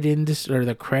credit industry or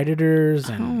the creditors,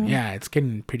 and yeah, it's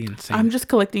getting pretty insane. I'm just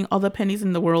collecting all the pennies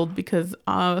in the world because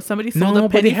somebody sold No, a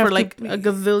but they penny have for to like be- a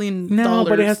gazillion no, dollars.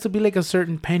 but it has to be like a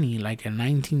certain penny, like a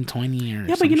 1920 or Yeah,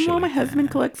 but some you know shit what? My like husband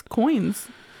that. collects coins.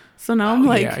 So now I'm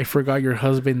like, yeah, I forgot your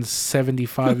husband's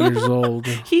 75 years old.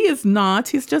 he is not.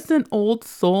 He's just an old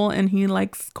soul and he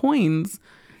likes coins.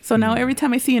 So now every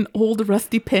time I see an old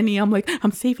rusty penny, I'm like,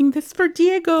 I'm saving this for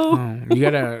Diego. Oh, you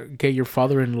gotta get your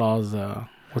father-in-law's,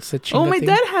 what's that chinga My thing?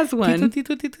 dad has one.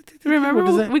 Remember What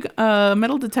is that? we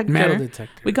metal detector. Metal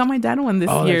detector. We got my dad one this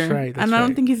Oh, year. that's right, that's and I don't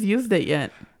right. think he's used it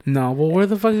yet. No, well, where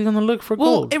the fuck are you gonna look for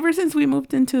Well, gold? ever since we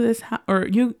moved into this house,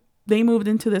 they moved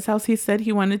into this house, he said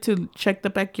he wanted to check the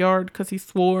backyard because he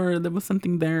swore there was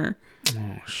something there.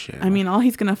 Oh, shit. I mean, all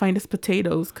he's going to find is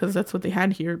potatoes because that's what they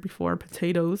had here before,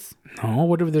 potatoes. No,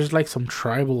 what if there's like some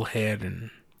tribal head and...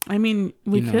 I mean,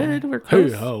 we you know, could. We're Hey,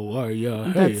 close. how are ya?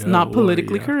 That's not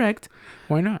politically correct.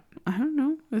 Why not? I don't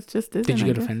know. It's just isn't. Did you I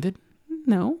get guess. offended?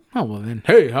 No. Oh, well then.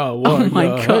 Hey, how are ya?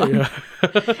 my God. Hey,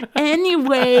 ya.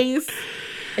 Anyways,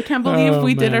 I can't believe Oh,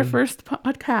 we did our man. first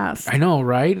podcast. I know,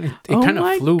 right? It Oh kind of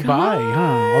my flew by, huh?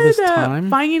 All this God. time.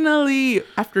 Finally,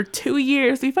 after 2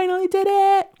 years, we finally did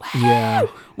it. Yeah.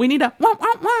 We need a wah,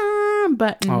 wah, wah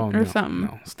button Oh, or no, something.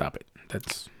 no, stop it.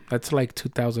 That's like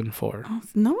 2004.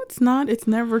 No, it's not. It's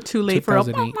never too late for a wah,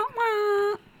 2008. wah,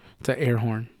 wah. It's an air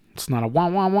horn. It's not a wah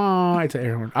wah wah. It's an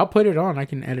air horn. I'll put it on. I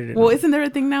can edit it. Well, on. isn't there a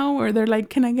thing now where they're like,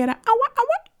 "Can I get a awa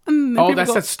awa?" And then Oh, people that's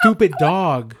go, that stupid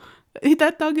dog.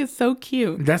 That dog is so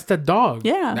cute. That's the dog.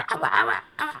 Yeah,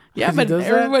 yeah, 'Cause he but does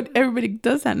that? everybody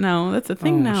does that now. That's a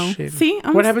thing Oh, now. shit. See,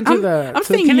 What happened to the? I'm to-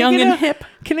 staying can I young get and a- hip.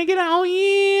 Can I get a? Oh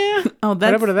yeah. Oh, What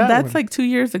happened to that that's one? like 2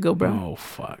 years ago, bro. Oh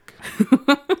fuck.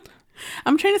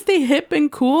 I'm trying to stay hip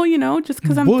and cool, just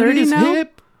because I'm What 30 is now.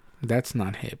 hip? That's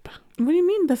not hip. What do you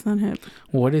mean that's not hip?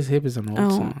 What is hip is an old Oh,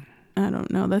 song. I don't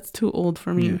know. That's too old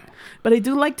for me. Yeah. But I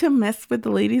do like to mess with the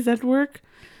ladies at work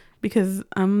because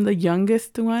I'm the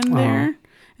youngest one there.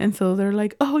 And so they're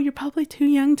like, "Oh, you're probably too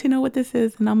young to know what this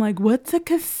is." And I'm like, "What's a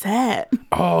cassette?"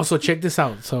 Oh, so check this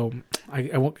out. So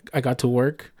I got to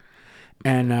work,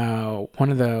 and one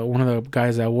of the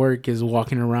guys at work is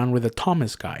walking around with a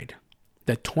Thomas guide,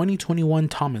 the 2021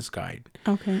 Thomas guide,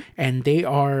 Okay. and they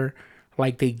are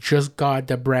like they just got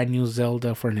the brand new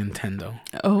Zelda for Nintendo.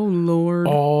 Oh, Lord.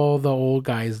 All the old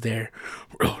guys there.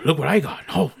 Oh, look what I got.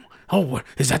 Oh, what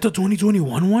is that? The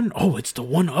 2021 one? Oh, it's the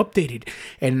one updated.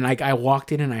 And like I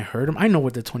walked in and I heard him. I know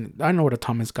what a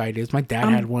Thomas guide is. My dad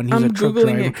had one. He was I'm a truck Googling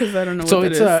driver. it because I don't know So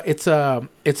what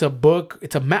it's a book.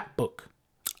 It's a map book.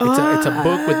 It's a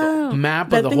book with a map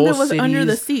that of the thing whole that was cities. under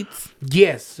the seats.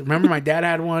 Yes, remember my dad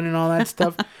had one and all that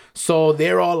stuff. So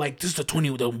they're all like, "This is the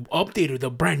updated,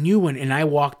 the brand new one." And I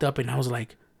walked up and I was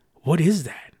like, "What is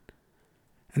that?"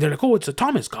 And they're like, "Oh, it's a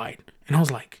Thomas guide." And I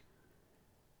was like,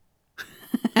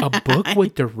 "A book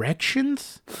with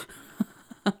directions?"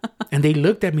 And they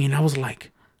looked at me and I was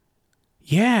like,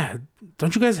 "Yeah,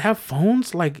 don't you guys have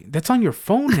phones? Like that's on your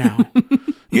phone now."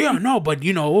 "Yeah, no, but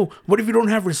what if you don't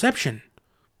have reception?"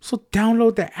 So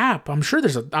download the app. I'm sure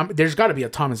there's got to be a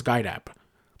Thomas Guide app.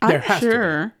 There I'm has to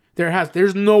sure. be.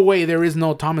 There's no way there is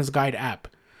no Thomas Guide app.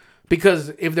 Because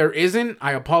if there isn't,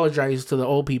 I apologize to the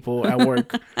old people at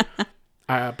work.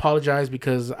 I apologize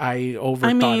because I overthought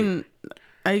I mean,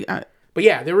 it. I But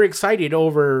yeah, they were excited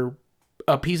over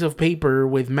a piece of paper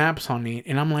with maps on it.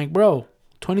 And I'm like, bro,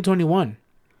 2021.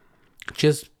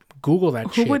 Just Google that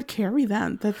who shit. would carry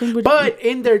that? That thing would. But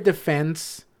in their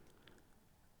defense,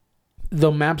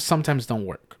 the maps sometimes don't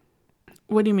work.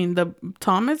 What do you mean, the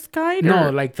Thomas guide? No,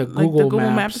 or like the Google,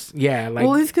 Maps. Yeah, like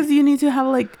Well, it's because you need to have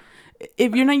like,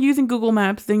 if you're not using Google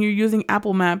Maps, then you're using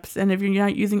Apple Maps, and if you're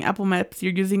not using Apple Maps,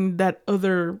 you're using that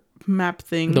other map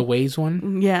thing. the Waze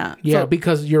one. Yeah. Yeah, So,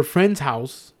 because your friend's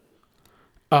house.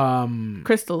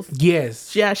 Crystals.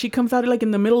 Yes. Yeah, she comes out like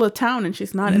in the middle of town, and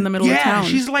she's not in the middle of town. Yeah,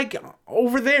 she's like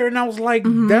over there, and I was like,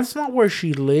 that's not where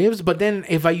she lives. But then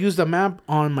if I use the map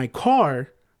on my car,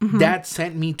 that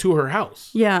sent me to her house.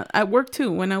 Yeah, at work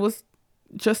too. When I was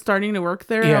just starting to work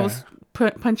there, Yeah. I was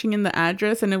punching in the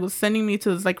address, and it was sending me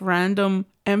to this like random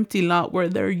empty lot where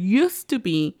there used to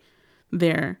be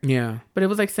there, Yeah, but it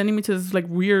was like sending me to this like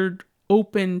weird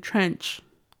open trench.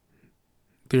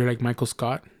 they're like Michael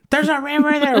Scott. There's a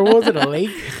river there. Or was it a lake?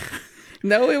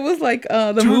 No, it was like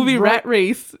the Turn movie right- Rat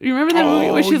Race. You remember that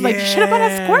movie where Oh, she's like, "Shut up on a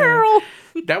yeah. squirrel."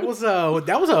 That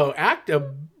was a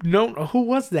actor. No, who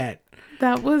was that?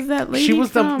 That was that lady. She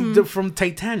was from... from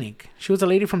Titanic. She was a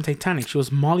lady from Titanic. She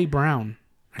was Molly Brown.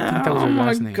 I think that was her Oh my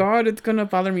last name. god, it's gonna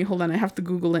bother me. Hold on, I have to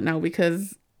Google it now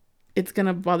because it's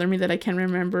gonna bother me that I can't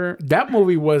remember. That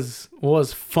movie was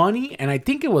funny, and I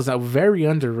think it was very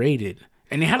underrated.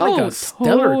 And it had like a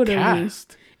stellar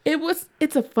cast.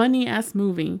 It's a funny ass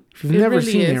movie. If you've never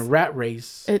really seen is. it, Rat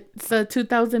Race. It's a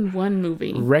 2001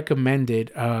 movie.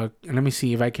 Recommended. Let me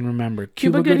see if I can remember.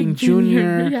 Cuba Gooding Jr.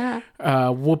 Yeah.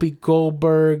 Whoopi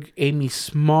Goldberg, Amy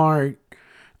Smart.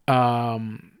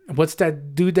 What's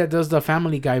that dude that does the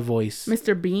Family Guy voice?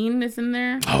 Mr. Bean is in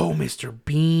there. Oh, Mr.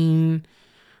 Bean.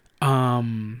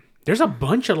 There's a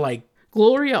bunch of like.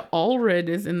 Gloria Allred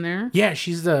is in there. Yeah,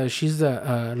 she's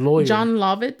the lawyer. John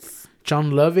Lovitz.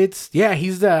 John Lovitz. Yeah,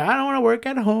 he's the I don't want to work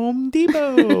at Home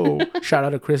Depot. Shout out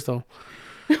to Crystal.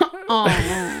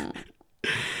 Oh.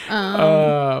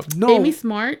 No. Amy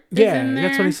Smart is Yeah, in there.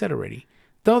 that's what I said already.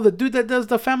 No, the dude that does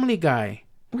the Family Guy.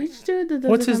 Which dude does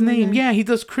What's the his Family name? Guy? Yeah, he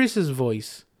does Chris's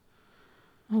voice.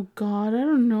 Oh God, I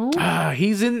don't know.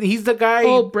 He's the guy.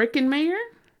 Oh, Brickenmayer?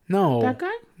 No. That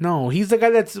guy? No, he's the guy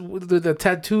that's the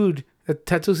tattooed. That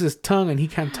tattoos his tongue and he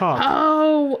can't talk.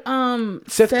 Oh,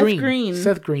 Seth Green. Green.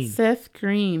 Seth Green. Seth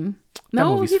Green.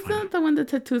 No, movie's he's funny. not the one that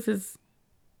tattoos his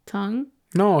tongue.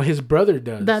 No, his brother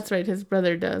does. That's right, his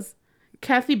brother does.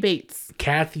 Kathy Bates.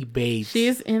 Kathy Bates.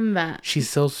 She's in that. She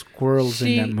sells squirrels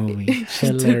in that movie.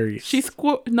 Hilarious. She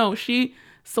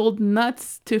sold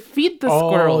nuts to feed the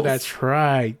squirrels. Oh, that's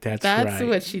right. That's right.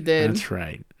 what she did. That's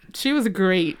right. She was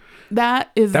great.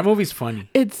 That movie's funny.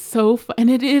 It's so fun, and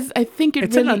it is. I think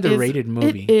It's really an underrated is,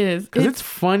 movie. It is because it's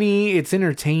funny. It's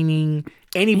entertaining.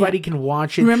 Anybody can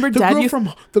watch it. Remember, the Dad girl used-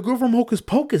 the girl from Hocus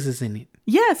Pocus is in it.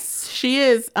 Yes, she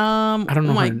is. I don't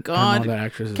know Oh my her- I don't God, know the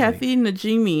actress's Kathy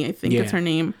Najimy, I think is her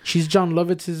name. She's John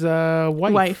Lovitz's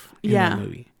wife. In Yeah. that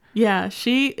movie. Yeah,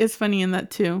 she is funny in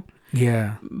that too.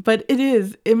 Yeah. But it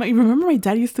is. Remember, my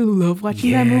dad used to love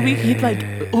watching that movie. He'd like,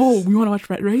 "Oh, we want to watch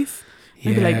Rat Race."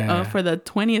 I'd be like, Yeah. for the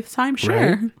 20th time, sure.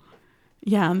 Right?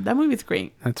 Yeah, that movie's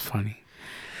great. That's funny.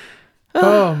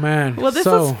 Oh man. Well, this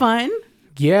was fun.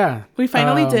 Yeah. We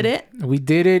finally did it. We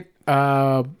did it.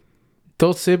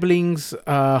 Those siblings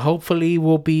hopefully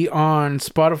will be on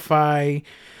Spotify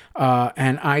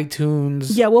and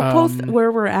iTunes. Yeah, we'll post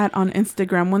where we're at on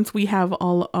Instagram once we have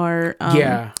all our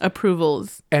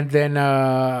approvals. And then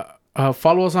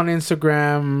follow us on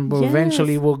Instagram. Yes.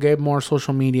 Eventually we'll get more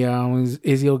social media.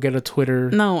 Izzy will get a Twitter.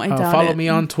 No, I doubt follow it. me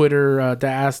on Twitter, the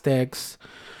Aztecs.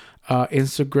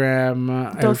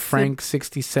 Instagram,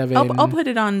 Frank67. I'll put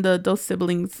it on the Those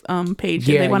Siblings page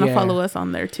Yeah, if they want to yeah. follow us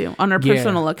on there too, on our Yeah.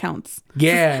 personal accounts.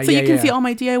 Yeah, So yeah, you can yeah. see all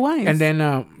my DIYs. And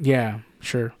then yeah,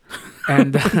 sure.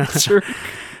 And Sure.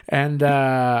 and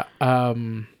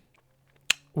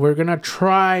we're gonna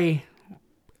try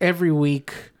every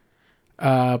week.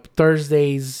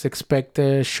 Thursdays, expect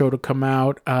the show to come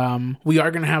out. We are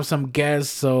gonna have some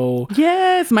guests, so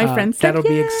Yes, my friend said that'll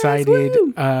be yes, excited.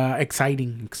 woo.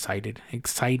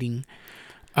 Exciting.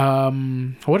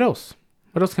 What else?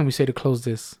 What else can we say to close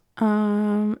this?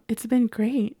 It's been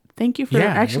great. Thank you for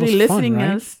Yeah, it actually was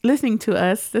fun, listening to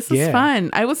us. This was Yeah. fun.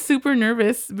 I was super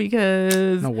nervous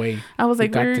because No way. I was We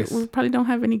like, got this. we probably don't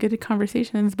have any good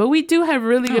conversations, but we do have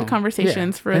really good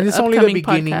conversations for and an it's only upcoming the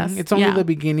beginning. podcast. It's only Yeah. the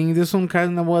beginning. This one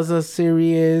kind of was a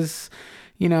serious,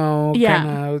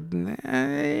 Yeah.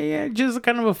 just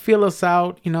kind of a feel us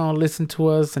out, listen to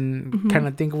us and Mm-hmm. kind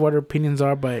of think of what our opinions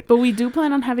are. But But we do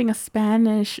plan on having a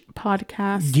Spanish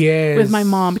podcast yes, with my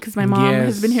mom because my mom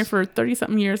has yes. been here for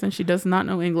 30-something years and she does not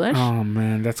know English. Oh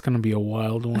man, that's gonna be a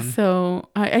wild one. So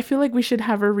I feel like we should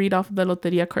have her read off the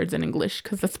Loteria cards in English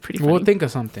because that's pretty funny. We'll think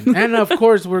of something, and of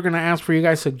course, we're gonna ask for you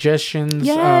guys suggestions.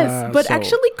 Yes, but so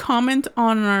actually comment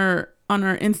on our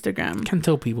Instagram. can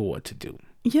tell people what to do.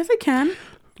 Yes, I can.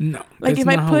 No, Like that's if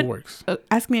not I how put, it works.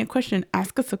 ask me a question,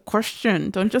 ask us a question.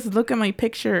 Don't just look at my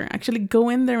picture. Actually go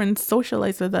in there and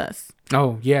socialize with us.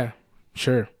 Oh yeah,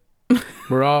 sure.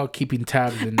 We're all keeping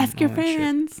tabs and Ask your all that shit.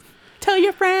 friends. Tell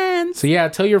your friends. So yeah,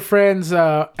 tell your friends,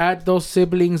 add Those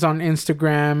Siblings on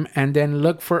Instagram, and then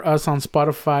look for us on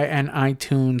Spotify and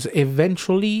iTunes.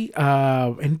 Eventually,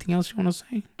 anything else you want to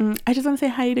say? I just want to say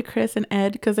hi to Chris and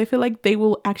Ed because I feel like they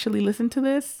will actually listen to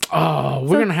this. Oh,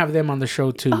 we're gonna have them on the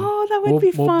show too. Oh, that would be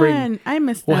fun. I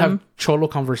miss We'll them. have Cholo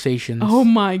conversations. Oh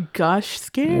my gosh,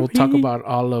 scary. We'll talk about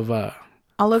all of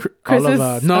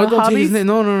Chris's no, don't take his hobbies.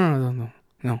 name.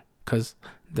 No, because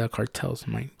the cartels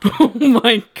might. Oh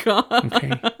my god.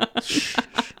 Okay. Shh.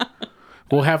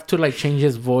 We'll have to change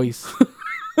his voice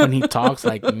when he talks.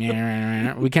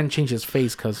 We can't change his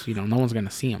face because no one's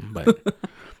gonna see him. But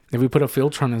if we put a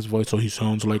filter on his voice, so he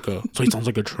sounds like a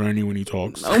tranny when he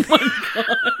talks. Oh my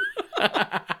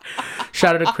god.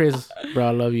 Shout out to Chris, bro.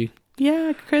 I love you.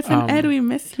 Yeah, Chris and Ed, we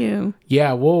miss you.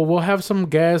 Yeah, we'll have some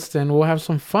guests and we'll have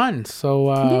some fun. So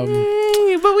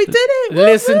Yay! But we did it.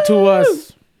 listen to Woo-hoo!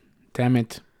 us. Damn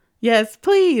it. Yes,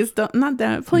 please don't. Not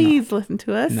damn it. Please listen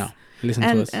to us. No. Listen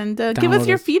to us. And give us Download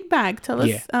your us. feedback. Tell us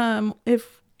Yeah.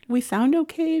 if we sound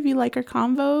okay, if you like our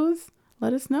convos.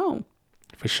 Let us know.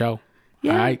 For sure.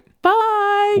 Yeah. All right.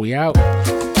 Bye. We out.